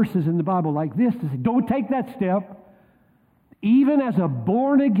there are verses in the Bible like this that say, don't take that step. Even as a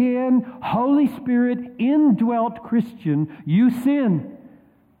born-again, Holy Spirit indwelt Christian, you sin.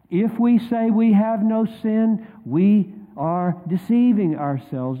 If we say we have no sin, we are deceiving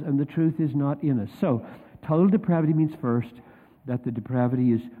ourselves and the truth is not in us. So, total depravity means first that the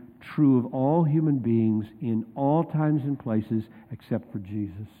depravity is true of all human beings in all times and places except for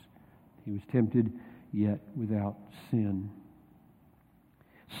Jesus. He was tempted, yet without sin.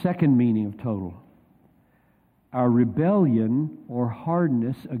 Second meaning of total. Our rebellion or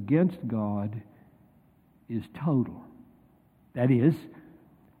hardness against God is total. That is,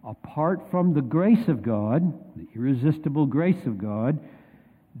 apart from the grace of God, the irresistible grace of God,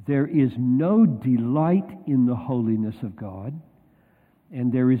 there is no delight in the holiness of God,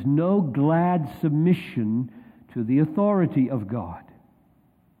 and there is no glad submission to the authority of God.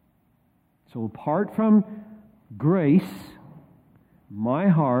 So apart from grace, my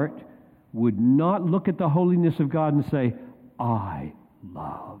heart would not look at the holiness of God and say, I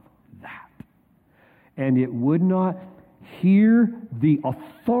love that. And it would not hear the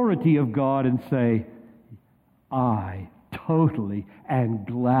authority of God and say, I totally and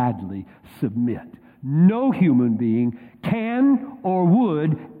gladly submit. No human being can or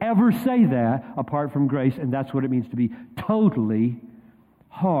would ever say that apart from grace, and that's what it means to be totally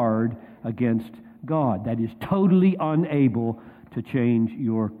hard against God. That is totally unable to change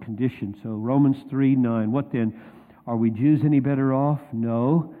your condition. So Romans 3:9. What then? Are we Jews any better off?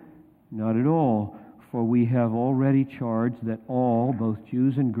 No, not at all. For we have already charged that all, both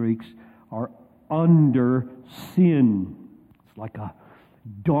Jews and Greeks, are under sin. It's like a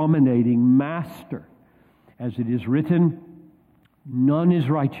dominating master. As it is written, none is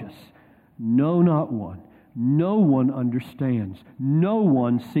righteous. No, not one. No one understands. No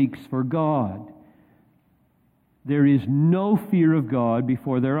one seeks for God. There is no fear of God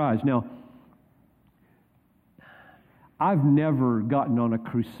before their eyes. Now, I've never gotten on a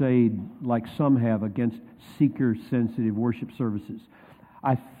crusade like some have against seeker-sensitive worship services.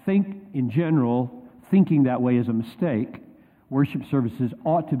 I think, in general, thinking that way is a mistake. Worship services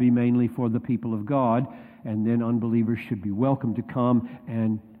ought to be mainly for the people of God, and then unbelievers should be welcome to come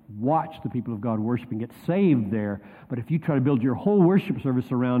and watch the people of God worship and get saved there. But if you try to build your whole worship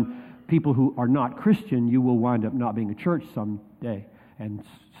service around people who are not Christian, you will wind up not being a church someday. And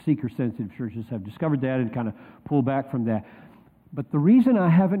seeker-sensitive churches have discovered that and kind of pull back from that. But the reason I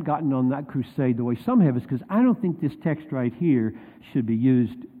haven't gotten on that crusade the way some have is because I don't think this text right here should be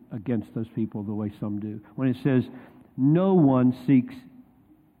used against those people the way some do. When it says, no one seeks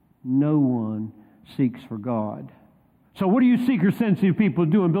for God. So what are you seeker-sensitive people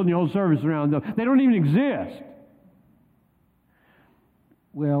doing, building your whole service around them? They don't even exist.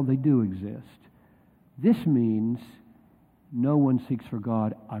 Well, they do exist. This means no one seeks for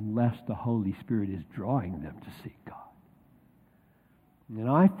God unless the Holy Spirit is drawing them to seek God. And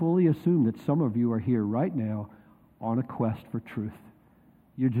I fully assume that some of you are here right now on a quest for truth.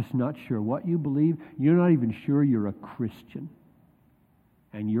 You're just not sure what you believe. You're not even sure you're a Christian.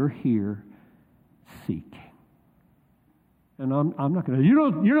 And you're here seeking. And I'm not going to,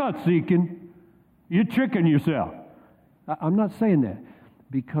 you're not seeking. You're tricking yourself. I'm not saying that,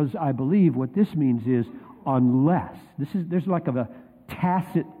 because I believe what this means is unless, there's like a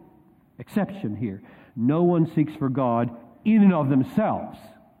tacit exception here. No one seeks for God in and of themselves.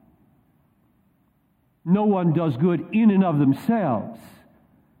 No one does good in and of themselves.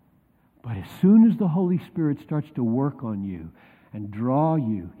 But as soon as the Holy Spirit starts to work on you and draw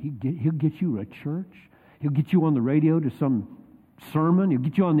you, He'll get you a church. He'll get you on the radio to some sermon. He'll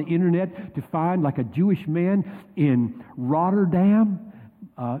get you on the internet to find like a Jewish man in Rotterdam.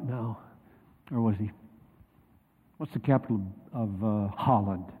 No. Or was he? What's the capital of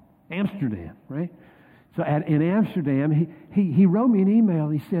Holland? Amsterdam, right? So in Amsterdam, he wrote me an email.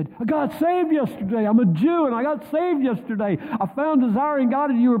 He said, I got saved yesterday. I'm a Jew, and I got saved yesterday. I found desiring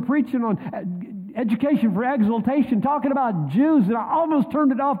God, and you were preaching on education for exaltation, talking about Jews, and I almost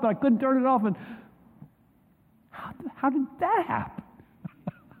turned it off, but I couldn't turn it off. And how did that happen?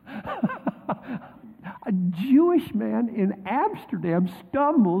 A Jewish man in Amsterdam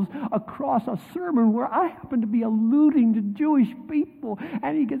stumbles across a sermon where I happen to be alluding to Jewish people,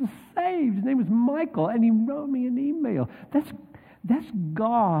 and he gets saved. His name was Michael, and he wrote me an email. That's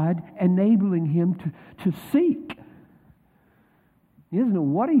God enabling him to seek. He doesn't know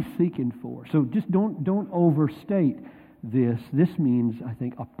what he's seeking for. So just don't overstate this. This means, I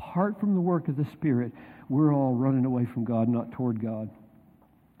think, apart from the work of the Spirit, we're all running away from God, not toward God.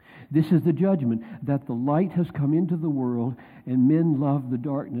 This is the judgment, that the light has come into the world, and men love the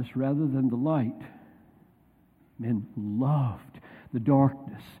darkness rather than the light. Men loved the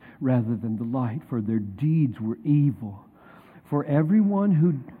darkness rather than the light, for their deeds were evil. For everyone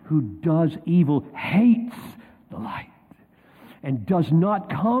who does evil hates the light, and does not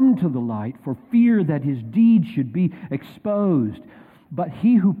come to the light for fear that his deeds should be exposed. But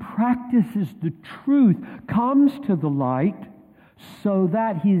he who practices the truth comes to the light, so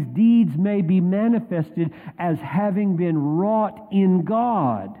that his deeds may be manifested as having been wrought in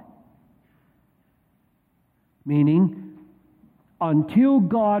God. Meaning, until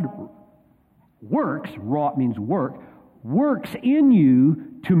God works, wrought means work, works in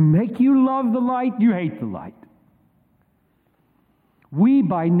you to make you love the light, you hate the light. We,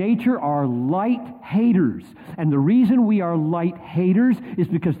 by nature, are light haters. And the reason we are light haters is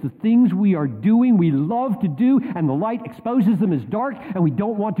because the things we are doing, we love to do, and the light exposes them as dark, and we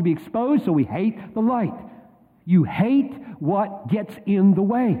don't want to be exposed, so we hate the light. You hate what gets in the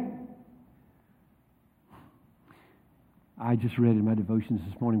way. I just read in my devotions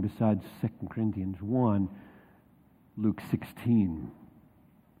this morning, besides 2 Corinthians 1, Luke 16.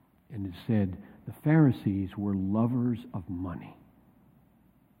 And it said, the Pharisees were lovers of money.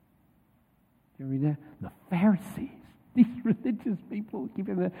 You read that? The Pharisees, these religious people,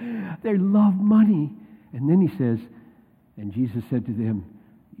 they love money. And then he says, and Jesus said to them,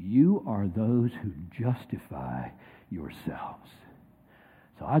 you are those who justify yourselves.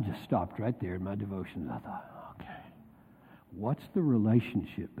 So I just stopped right there in my devotions. I thought, okay, what's the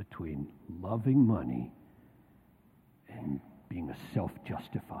relationship between loving money and being a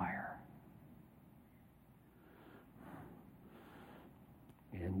self-justifier?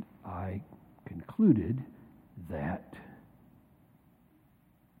 And I concluded that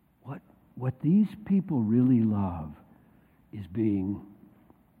what these people really love is being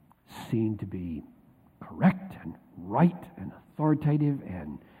seen to be correct and right and authoritative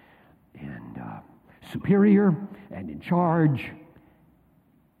and superior and in charge.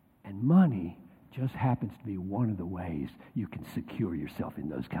 And money just happens to be one of the ways you can secure yourself in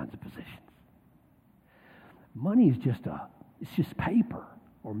those kinds of positions. Money is it's just paper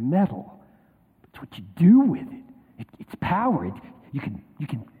or metal. It's what you do with it. It's power. You can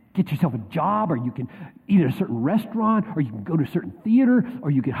get yourself a job, or you can eat at a certain restaurant, or you can go to a certain theater, or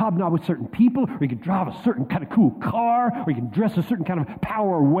you can hobnob with certain people, or you can drive a certain kind of cool car, or you can dress a certain kind of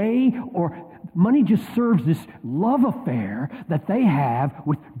power way, or money just serves this love affair that they have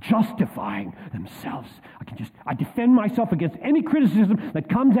with justifying themselves. I defend myself against any criticism that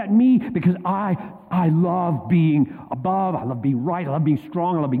comes at me because I love being above, I love being right, I love being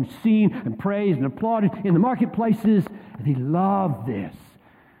strong, I love being seen and praised and applauded in the marketplaces. And they love this.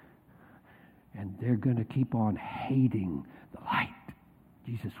 And they're going to keep on hating the light.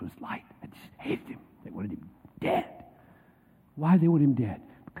 Jesus was light. I just hated him. They wanted him dead. Why they want him dead?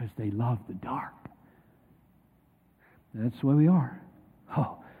 Because they love the dark. And that's the way we are.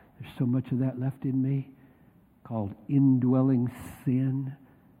 Oh, there's so much of that left in me called indwelling sin.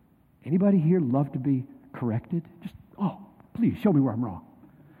 Anybody here love to be corrected? Just, please show me where I'm wrong.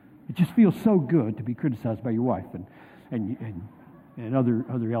 It just feels so good to be criticized by your wife and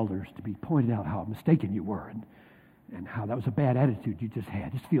other elders, to be pointed out how mistaken you were. and how that was a bad attitude you just had.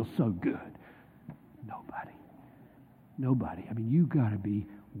 It just feels so good. Nobody. I mean, you got to be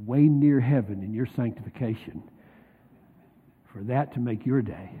way near heaven in your sanctification for that to make your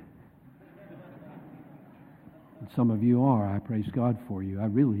day. And some of you are. I praise God for you. I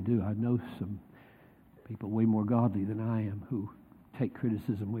really do. I know some people way more godly than I am who take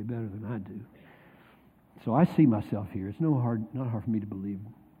criticism way better than I do. So I see myself here. It's not hard for me to believe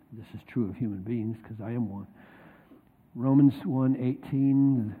this is true of human beings because I am one. Romans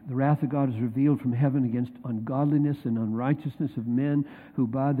 1:18, the wrath of God is revealed from heaven against ungodliness and unrighteousness of men who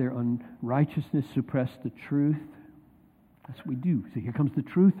by their unrighteousness suppress the truth. That's what we do. So here comes the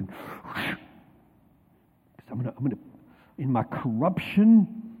truth, and I'm gonna, in my corruption,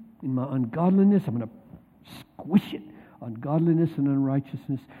 in my ungodliness, I'm gonna squish it. Ungodliness and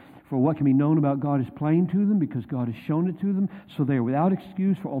unrighteousness. For what can be known about God is plain to them because God has shown it to them. So they are without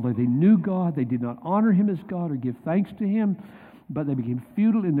excuse, for although they knew God, they did not honor Him as God or give thanks to Him, but they became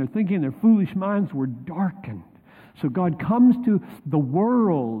futile in their thinking, and their foolish minds were darkened. So God comes to the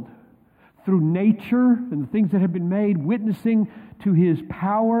world through nature and the things that have been made, witnessing to His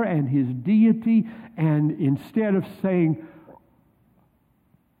power and His deity, and instead of saying,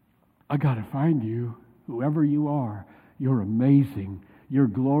 I got to find you, whoever you are, you're amazing. You're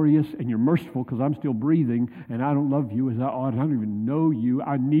glorious and you're merciful because I'm still breathing and I don't love you as I ought. I don't even know you.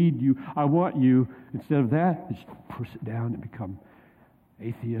 I need you. I want you. Instead of that, just push it down and become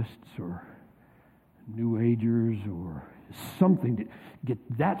atheists or New Agers or something to get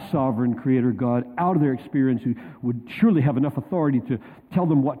that sovereign creator God out of their experience, who would surely have enough authority to tell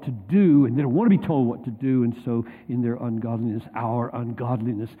them what to do, and they don't want to be told what to do. And so in their ungodliness, our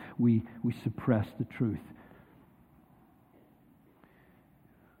ungodliness, we suppress the truth.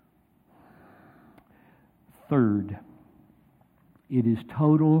 Third, it is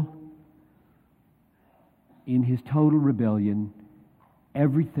total, in his total rebellion,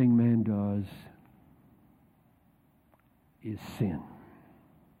 everything man does is sin.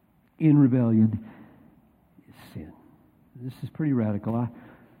 In rebellion is sin. This is pretty radical.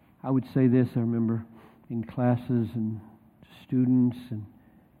 I would say this, I remember in classes and students,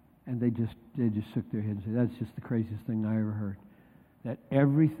 and they just shook their heads and said, that's just the craziest thing I ever heard. That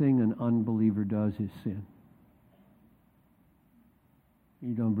everything an unbeliever does is sin.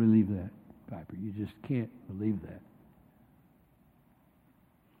 You don't believe that, Piper. You just can't believe that.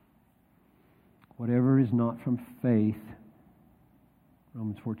 Whatever is not from faith,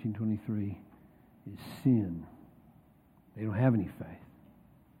 Romans 14:23, is sin. They don't have any faith.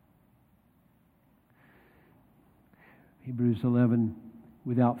 Hebrews 11,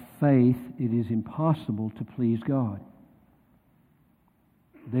 without faith it is impossible to please God.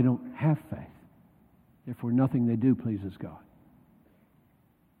 They don't have faith. Therefore, nothing they do pleases God.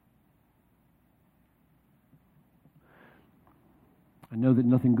 I know that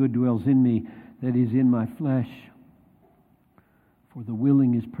nothing good dwells in me, that is in my flesh. For the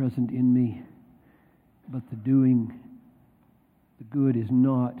willing is present in me, but the doing the good is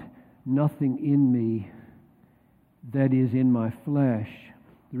not. Nothing in me that is in my flesh.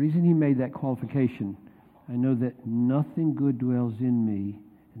 The reason he made that qualification, I know that nothing good dwells in me,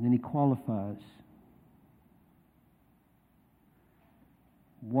 and then he qualifies.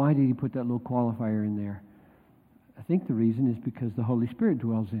 Why did he put that little qualifier in there? I think the reason is because the Holy Spirit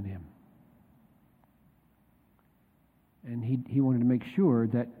dwells in him. And he wanted to make sure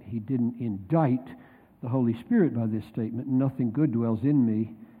that he didn't indict the Holy Spirit by this statement, nothing good dwells in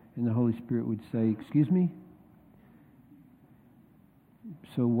me, and the Holy Spirit would say, excuse me?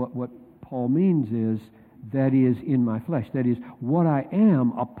 So what Paul means is, that is in my flesh. That is, what I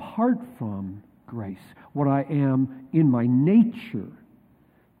am apart from grace. What I am in my nature.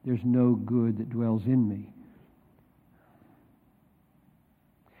 There's no good that dwells in me.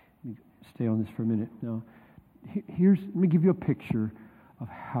 Let me stay on this for a minute. Now, let me give you a picture of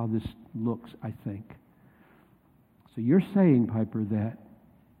how this looks, I think. So you're saying, Piper, that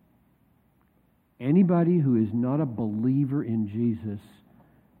anybody who is not a believer in Jesus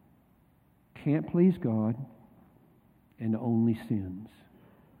can't please God and only sins.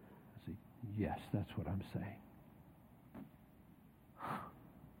 I say, yes, that's what I'm saying.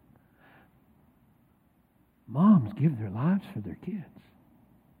 Moms give their lives for their kids.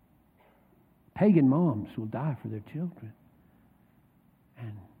 Pagan moms will die for their children.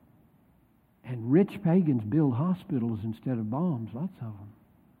 And rich pagans build hospitals instead of bombs, lots of them.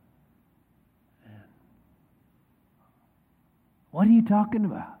 And what are you talking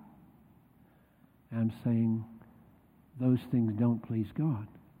about? I'm saying those things don't please God.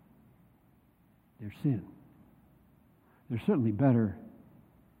 They're sin. They're certainly better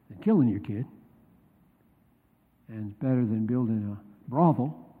than killing your kid. And it's better than building a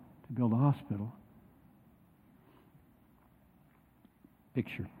brothel to build a hospital.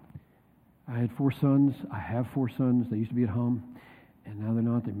 Picture. I had 4 sons. I have 4 sons. They used to be at home. And now they're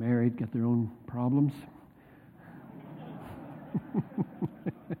not. They're married, got their own problems.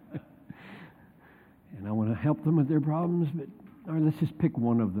 And I want to help them with their problems, but all right, let's just pick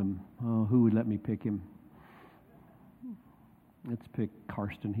one of them. Oh, who would let me pick him? Let's pick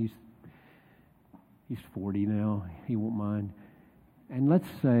Karsten. He's 40 now. He won't mind. And let's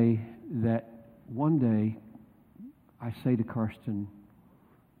say that one day I say to Karsten,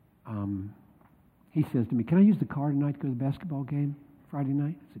 he says to me, "Can I use the car tonight to go to the basketball game Friday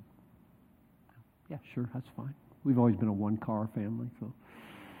night?" I said, "Yeah, sure, that's fine." We've always been a one-car family, so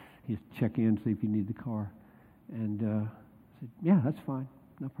he just check in, see if you need the car. And I said, "Yeah, that's fine,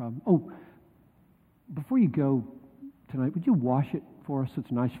 no problem." "Oh, before you go tonight, would you wash it for us?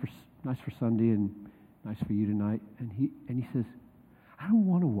 It's nice for Sunday and nice for you tonight." And he says, "I don't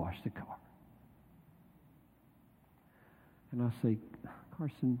want to wash the car." And I say,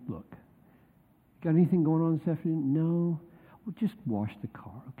 "Carson, look, got anything going on this afternoon?" "No." "Well, just wash the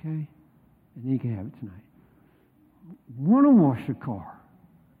car, okay? And then you can have it tonight." "Want to wash the car?"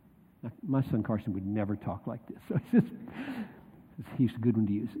 Now, my son Carson would never talk like this, so he's a good one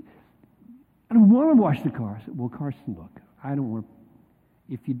to use. "I don't want to wash the car." I said, "Well, Carson, look, I don't want.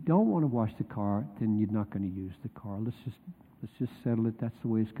 If you don't want to wash the car, then you're not going to use the car. Let's just settle it. That's the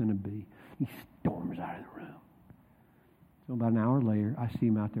way it's going to be." He storms out of the room. So about an hour later, I see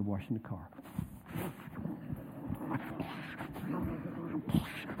him out there washing the car.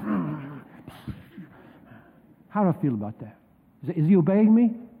 How do I feel about that? Is he obeying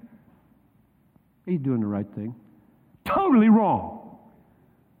me? He's doing the right thing. Totally wrong.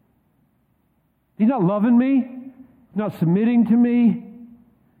 He's not loving me. He's not submitting to me.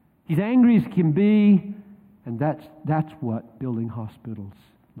 He's angry as can be. And that's what building hospitals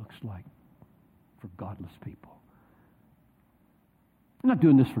looks like for godless people. They're not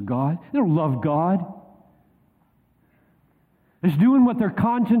doing this for God. They don't love God. They're just doing what their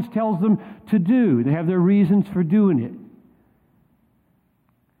conscience tells them to do. They have their reasons for doing it.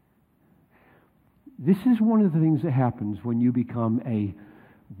 This is one of the things that happens when you become a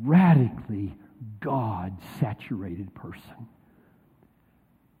radically God-saturated person.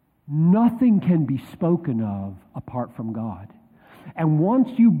 Nothing can be spoken of apart from God. And once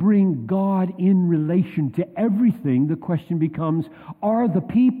you bring God in relation to everything, the question becomes, are the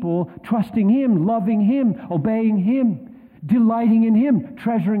people trusting Him, loving Him, obeying Him, delighting in Him,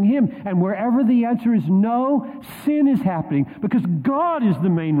 treasuring Him? And wherever the answer is no, sin is happening because God is the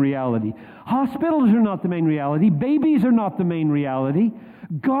main reality. Hospitals are not the main reality. Babies are not the main reality.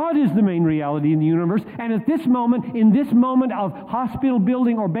 God is the main reality in the universe. And at this moment, in this moment of hospital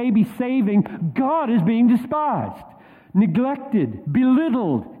building or baby saving, God is being despised, neglected,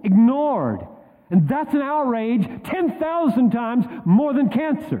 belittled, ignored. And that's an outrage 10,000 times more than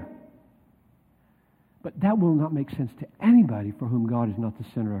cancer. But that will not make sense to anybody for whom God is not the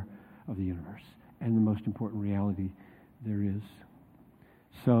center of the universe and the most important reality there is.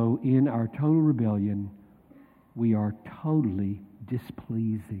 So in our total rebellion, we are totally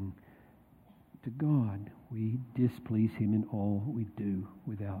displeasing to God. We displease Him in all we do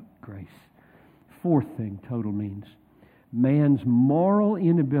without grace. Fourth thing total means: man's moral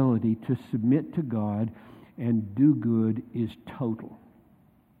inability to submit to God and do good is total.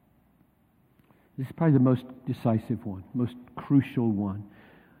 This is probably the most decisive one, most crucial one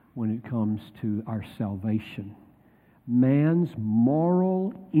when it comes to our salvation. Man's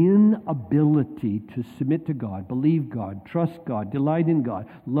moral inability to submit to God, believe God, trust God, delight in God,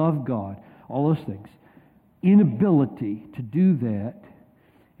 love God, all those things. Inability to do that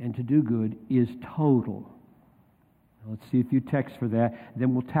and to do good is total. Now, let's see a few texts for that.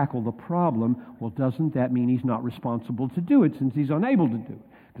 Then we'll tackle the problem. Well, doesn't that mean he's not responsible to do it since he's unable to do it?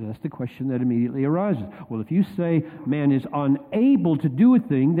 Because that's the question that immediately arises. Well, if you say man is unable to do a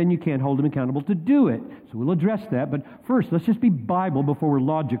thing, then you can't hold him accountable to do it. So we'll address that. But first, let's just be Bible before we're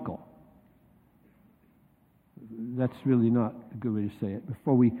logical. That's really not a good way to say it.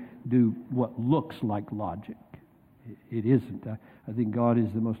 Before we do what looks like logic. It isn't. I think God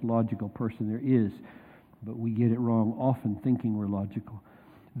is the most logical person there is. But we get it wrong, often thinking we're logical.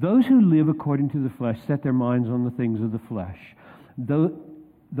 Those who live according to the flesh set their minds on the things of the flesh.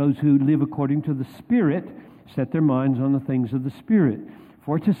 Those who live according to the Spirit set their minds on the things of the Spirit.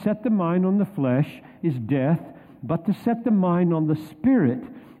 For to set the mind on the flesh is death, but to set the mind on the Spirit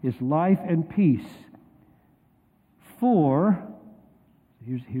is life and peace. For,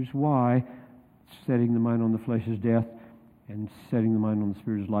 here's why setting the mind on the flesh is death and setting the mind on the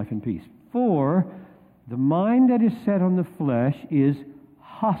Spirit is life and peace. For The mind that is set on the flesh is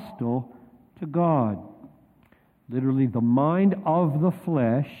hostile to God. Literally, the mind of the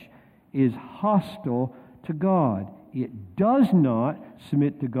flesh is hostile to God. It does not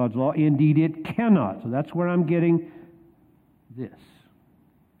submit to God's law. Indeed, it cannot. So that's where I'm getting this.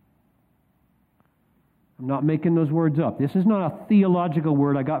 I'm not making those words up. This is not a theological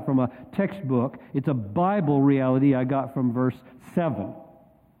word I got from a textbook. It's a Bible reality I got from verse 7.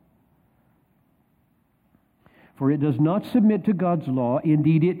 For it does not submit to God's law.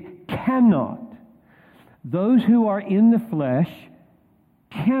 Indeed, it cannot. Those who are in the flesh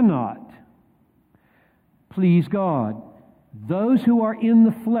cannot please God. Those who are in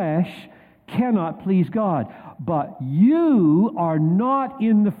the flesh cannot please God. But you are not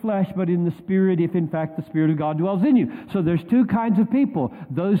in the flesh, but in the Spirit, if in fact the Spirit of God dwells in you. So there's two kinds of people.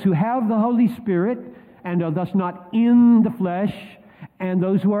 Those who have the Holy Spirit and are thus not in the flesh, and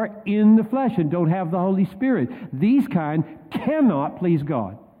those who are in the flesh and don't have the Holy Spirit. These kind cannot please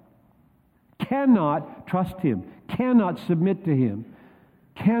God, cannot trust Him, cannot submit to Him,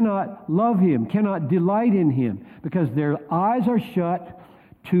 cannot love Him, cannot delight in Him, because their eyes are shut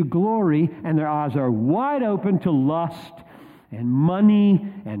to glory and their eyes are wide open to lust and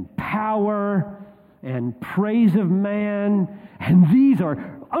money and power and praise of man. And these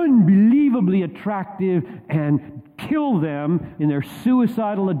are unbelievably attractive and kill them in their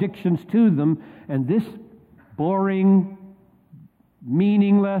suicidal addictions to them. And this boring,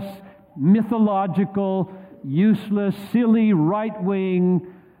 meaningless, mythological, useless, silly, right-wing,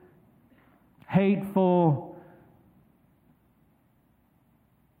 hateful.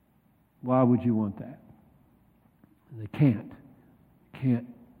 Why would you want that? They can't. Can't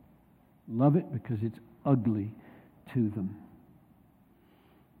love it because it's ugly to them.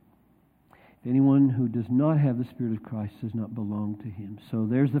 Anyone who does not have the Spirit of Christ does not belong to Him. So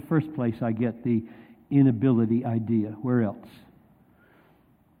there's the first place I get the inability idea. Where else?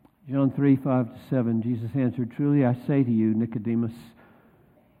 John 3, 5-7, Jesus answered, "Truly I say to you, Nicodemus,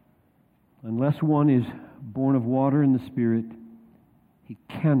 unless one is born of water and the Spirit, he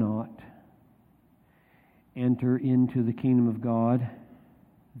cannot enter into the kingdom of God.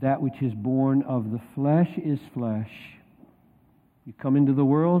 That which is born of the flesh is flesh." You come into the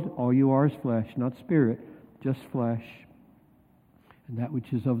world, all you are is flesh, not spirit, just flesh. And that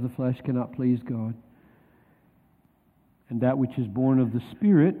which is of the flesh cannot please God. And that which is born of the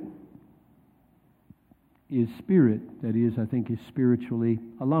Spirit is spirit. That is, I think, is spiritually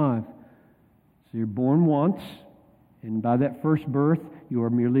alive. So you're born once, and by that first birth, you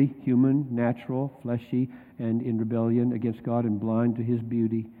are merely human, natural, fleshy, and in rebellion against God and blind to His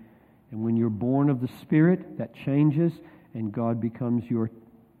beauty. And when you're born of the Spirit, that changes, and God becomes your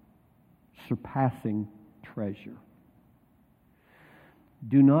surpassing treasure.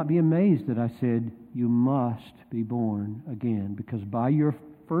 Do not be amazed that I said you must be born again, because by your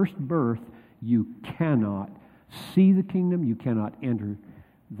first birth you cannot see the kingdom, you cannot enter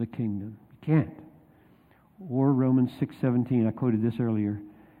the kingdom. You can't. Or Romans 6:17, I quoted this earlier.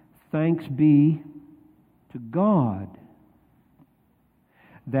 Thanks be to God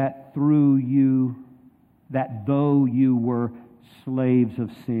that through you, that though you were slaves of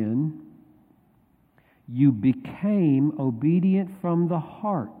sin, you became obedient from the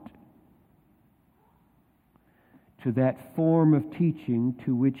heart to that form of teaching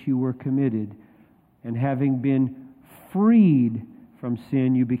to which you were committed. And having been freed from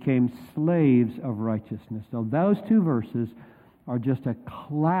sin, you became slaves of righteousness. So those two verses are just a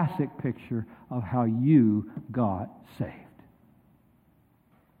classic picture of how you got saved.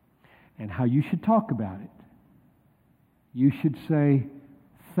 And how you should talk about it. You should say,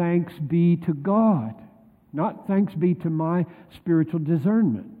 thanks be to God. Not thanks be to my spiritual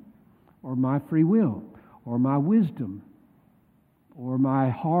discernment, or my free will, or my wisdom, or my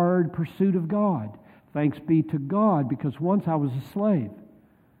hard pursuit of God. Thanks be to God, because once I was a slave.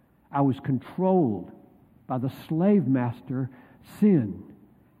 I was controlled by the slave master, sin.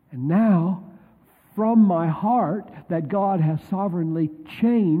 And now, from my heart that God has sovereignly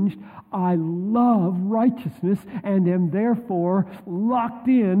changed, I love righteousness and am therefore locked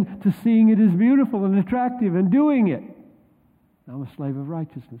in to seeing it as beautiful and attractive and doing it. I'm a slave of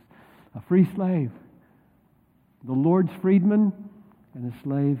righteousness, a free slave. The Lord's freedman and a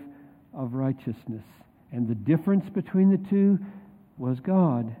slave of righteousness. And the difference between the two was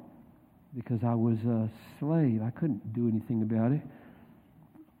God, because I was a slave. I couldn't do anything about it.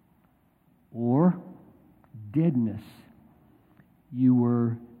 Or deadness. You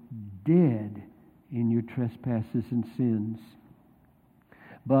were dead in your trespasses and sins.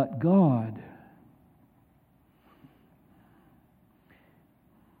 But God,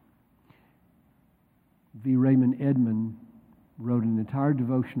 V. Raymond Edman wrote an entire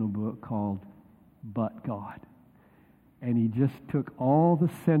devotional book called But God. And he just took all the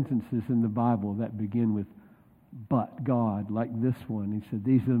sentences in the Bible that begin with but God, like this one. He said,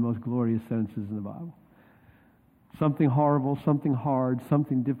 these are the most glorious sentences in the Bible. Something horrible, something hard,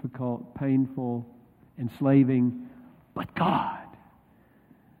 something difficult, painful, enslaving, but God.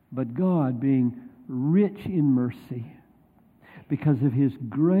 But God, being rich in mercy, because of His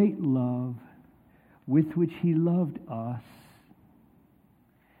great love with which He loved us,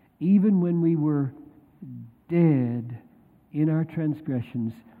 even when we were dead in our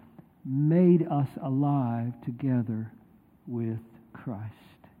transgressions, made us alive together with Christ.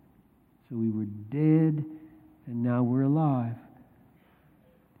 So we were dead, and now we're alive.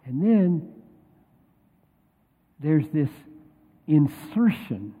 And then there's this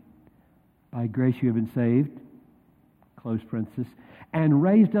insertion. By grace you have been saved, close parenthesis, and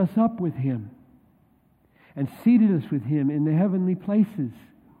raised us up with Him, and seated us with Him in the heavenly places.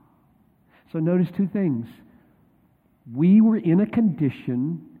 So notice two things. We were in a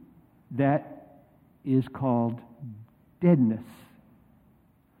condition that is called deadness.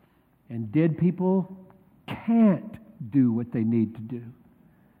 And dead people can't do what they need to do.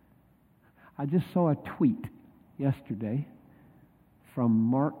 I just saw a tweet yesterday from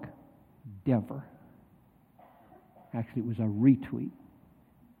Mark Dever. Actually, it was a retweet.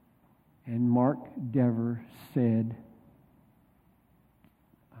 And Mark Dever said,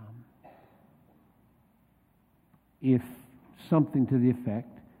 if something to the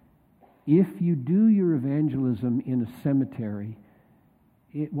effect, if you do your evangelism in a cemetery,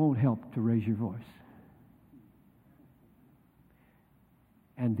 it won't help to raise your voice.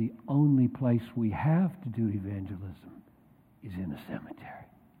 And the only place we have to do evangelism is in a cemetery.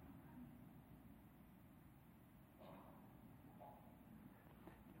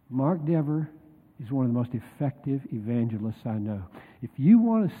 Mark Dever is one of the most effective evangelists I know. If you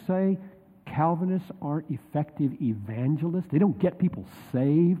want to say Calvinists aren't effective evangelists, they don't get people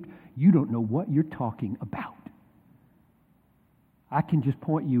saved, you don't know what you're talking about. I can just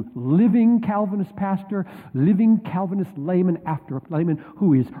point you, living Calvinist pastor, living Calvinist layman after layman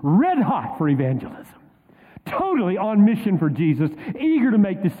who is red hot for evangelism. Totally on mission for Jesus, eager to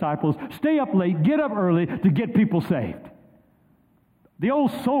make disciples, stay up late, get up early to get people saved. The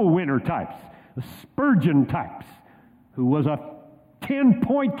old soul winner types, the Spurgeon types, who was a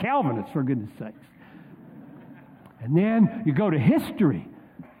 10-point Calvinist, for goodness sakes. And then you go to history,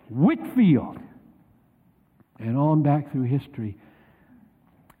 Whitefield, and on back through history.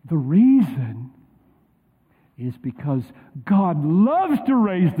 The reason is because God loves to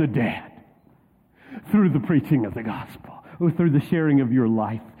raise the dead through the preaching of the gospel, or through the sharing of your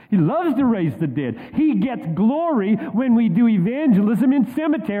life. He loves to raise the dead. He gets glory when we do evangelism in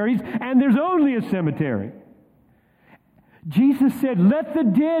cemeteries, and there's only a cemetery. Jesus said, let the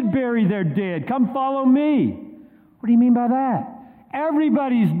dead bury their dead. Come follow me. What do you mean by that?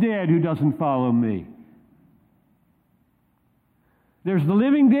 Everybody's dead who doesn't follow me. There's the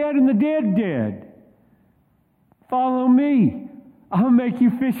living dead and the dead dead. Follow me. I'll make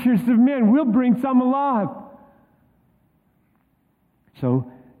you fishers of men. We'll bring some alive.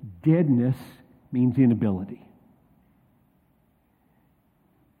 So, deadness means inability.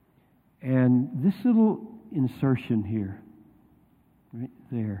 And this little insertion here, right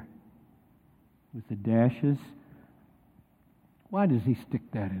there, with the dashes, why does he stick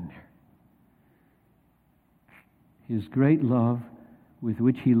that in there? His great love with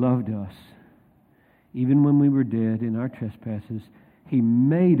which he loved us, even when we were dead in our trespasses, he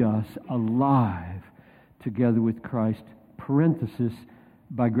made us alive together with Christ, parenthesis,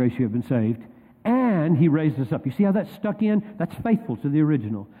 by grace you have been saved, and he raised us up. You see how that's stuck in? That's faithful to the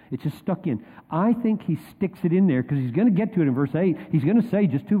original. It's just stuck in. I think he sticks it in there because he's going to get to it in verse 8. He's going to say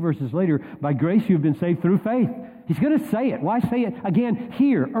just 2 verses later, by grace you have been saved through faith. He's going to say it. Why say it again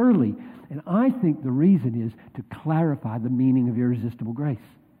here, early? And I think the reason is to clarify the meaning of irresistible grace.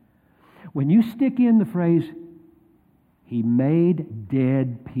 When you stick in the phrase, he made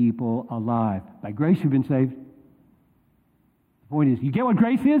dead people alive. By grace you've been saved. The point is, you get what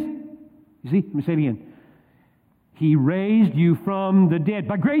grace is? You see? Let me say it again. He raised you from the dead.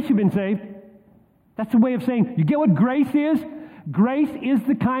 By grace you've been saved. That's a way of saying, you get what grace is? Grace is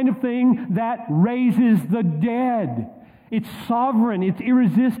the kind of thing that raises the dead. It's sovereign. It's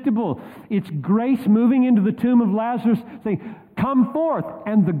irresistible. It's grace moving into the tomb of Lazarus saying, come forth.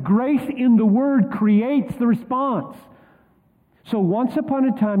 And the grace in the word creates the response. So once upon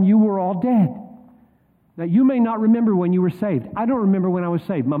a time you were all dead. Now, you may not remember when you were saved. I don't remember when I was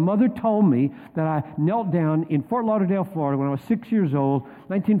saved. My mother told me that I knelt down in Fort Lauderdale, Florida, when I was 6 years old,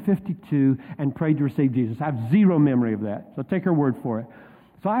 1952, and prayed to receive Jesus. I have zero memory of that, so take her word for it.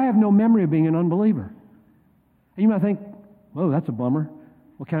 So I have no memory of being an unbeliever. And you might think, whoa, that's a bummer.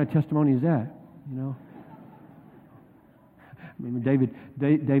 What kind of testimony is that? You know? I remember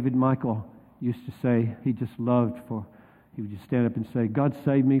David Michael used to say he would just stand up and say, God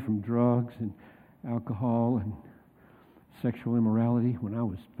saved me from drugs and alcohol and sexual immorality when I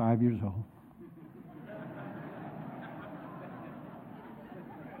was 5 years old.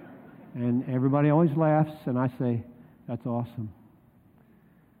 And everybody always laughs, and I say, that's awesome.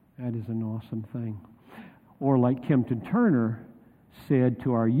 That is an awesome thing. Or like Kempton Turner said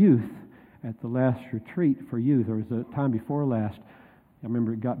to our youth at the last retreat for youth, or it was the time before last, I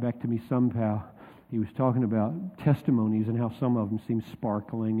remember it got back to me somehow. He was talking about testimonies and how some of them seem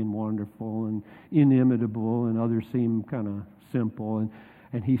sparkling and wonderful and inimitable, and others seem kind of simple.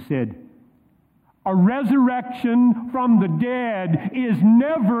 And he said, a resurrection from the dead is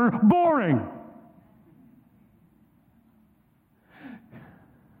never boring.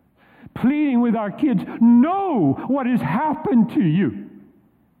 Pleading with our kids, know what has happened to you.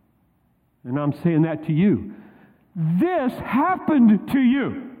 And I'm saying that to you. This happened to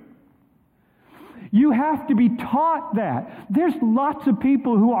you. You have to be taught that. There's lots of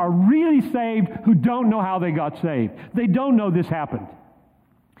people who are really saved who don't know how they got saved. They don't know this happened.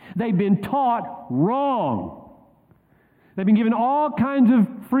 They've been taught wrong. They've been given all kinds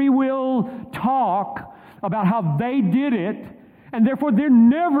of free will talk about how they did it, and therefore they're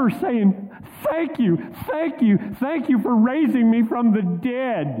never saying, thank you for raising me from the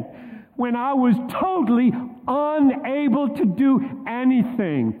dead when I was totally unable to do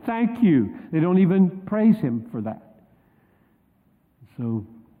anything. Thank you. They don't even praise Him for that. So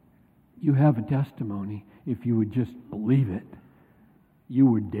you have a testimony if you would just believe it. You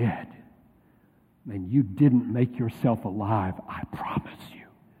were dead, and you didn't make yourself alive, I promise you.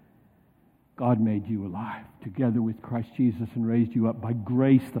 God made you alive together with Christ Jesus and raised you up by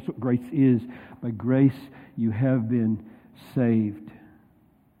grace. That's what grace is. By grace you have been saved.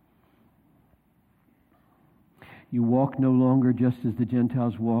 You walk no longer just as the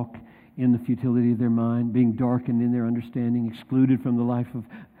Gentiles walk, in the futility of their mind, being darkened in their understanding, excluded from the life of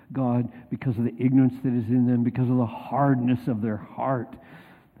God because of the ignorance that is in them, because of the hardness of their heart.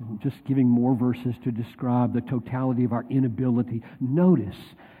 I'm just giving more verses to describe the totality of our inability. Notice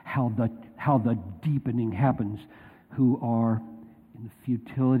how the deepening happens. Who are in the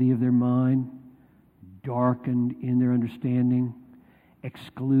futility of their mind, darkened in their understanding,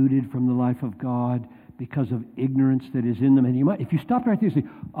 excluded from the life of God because of ignorance that is in them. And you might, if you stop right there and say,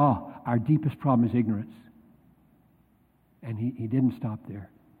 our deepest problem is ignorance. And he didn't stop there.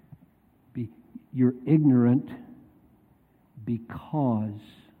 You're ignorant because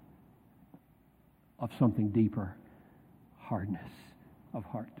of something deeper, hardness of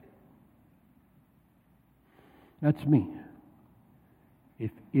heart. That's me.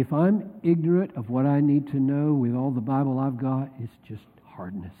 If I'm ignorant of what I need to know with all the Bible I've got, it's just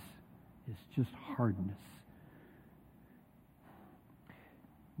hardness. It's just hardness.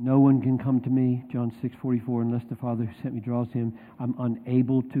 No one can come to me, John 6:44, unless the Father who sent me draws him. I'm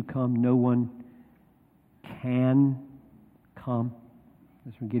unable to come. No one can come.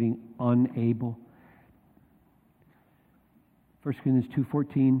 That's from getting unable. 1 Corinthians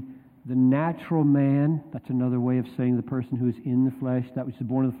 2:14, the natural man, that's another way of saying the person who is in the flesh. That which is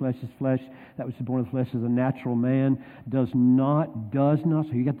born of the flesh is flesh. That which is born of the flesh is a natural man. Does not,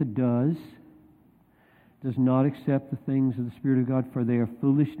 so you got the does not accept the things of the Spirit of God, for they are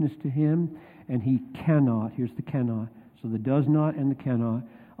foolishness to him, and he cannot, here's the cannot, so the does not and the cannot,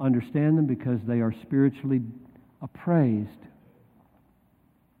 understand them because they are spiritually appraised.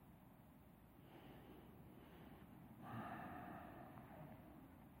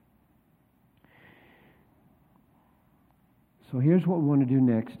 So here's what we want to do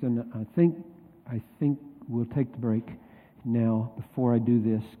next, and I think we'll take the break now before I do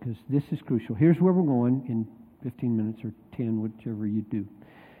this, because this is crucial. Here's where we're going in 15 minutes or 10, whichever you do.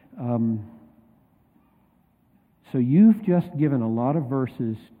 So you've just given a lot of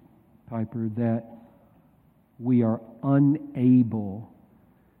verses, Piper, that we are unable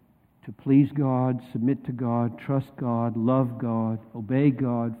to please God, submit to God, trust God, love God, obey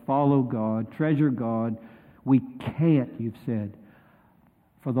God, follow God, treasure God. We can't, you've said.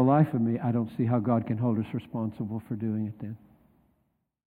 For the life of me, I don't see how God can hold us responsible for doing it then.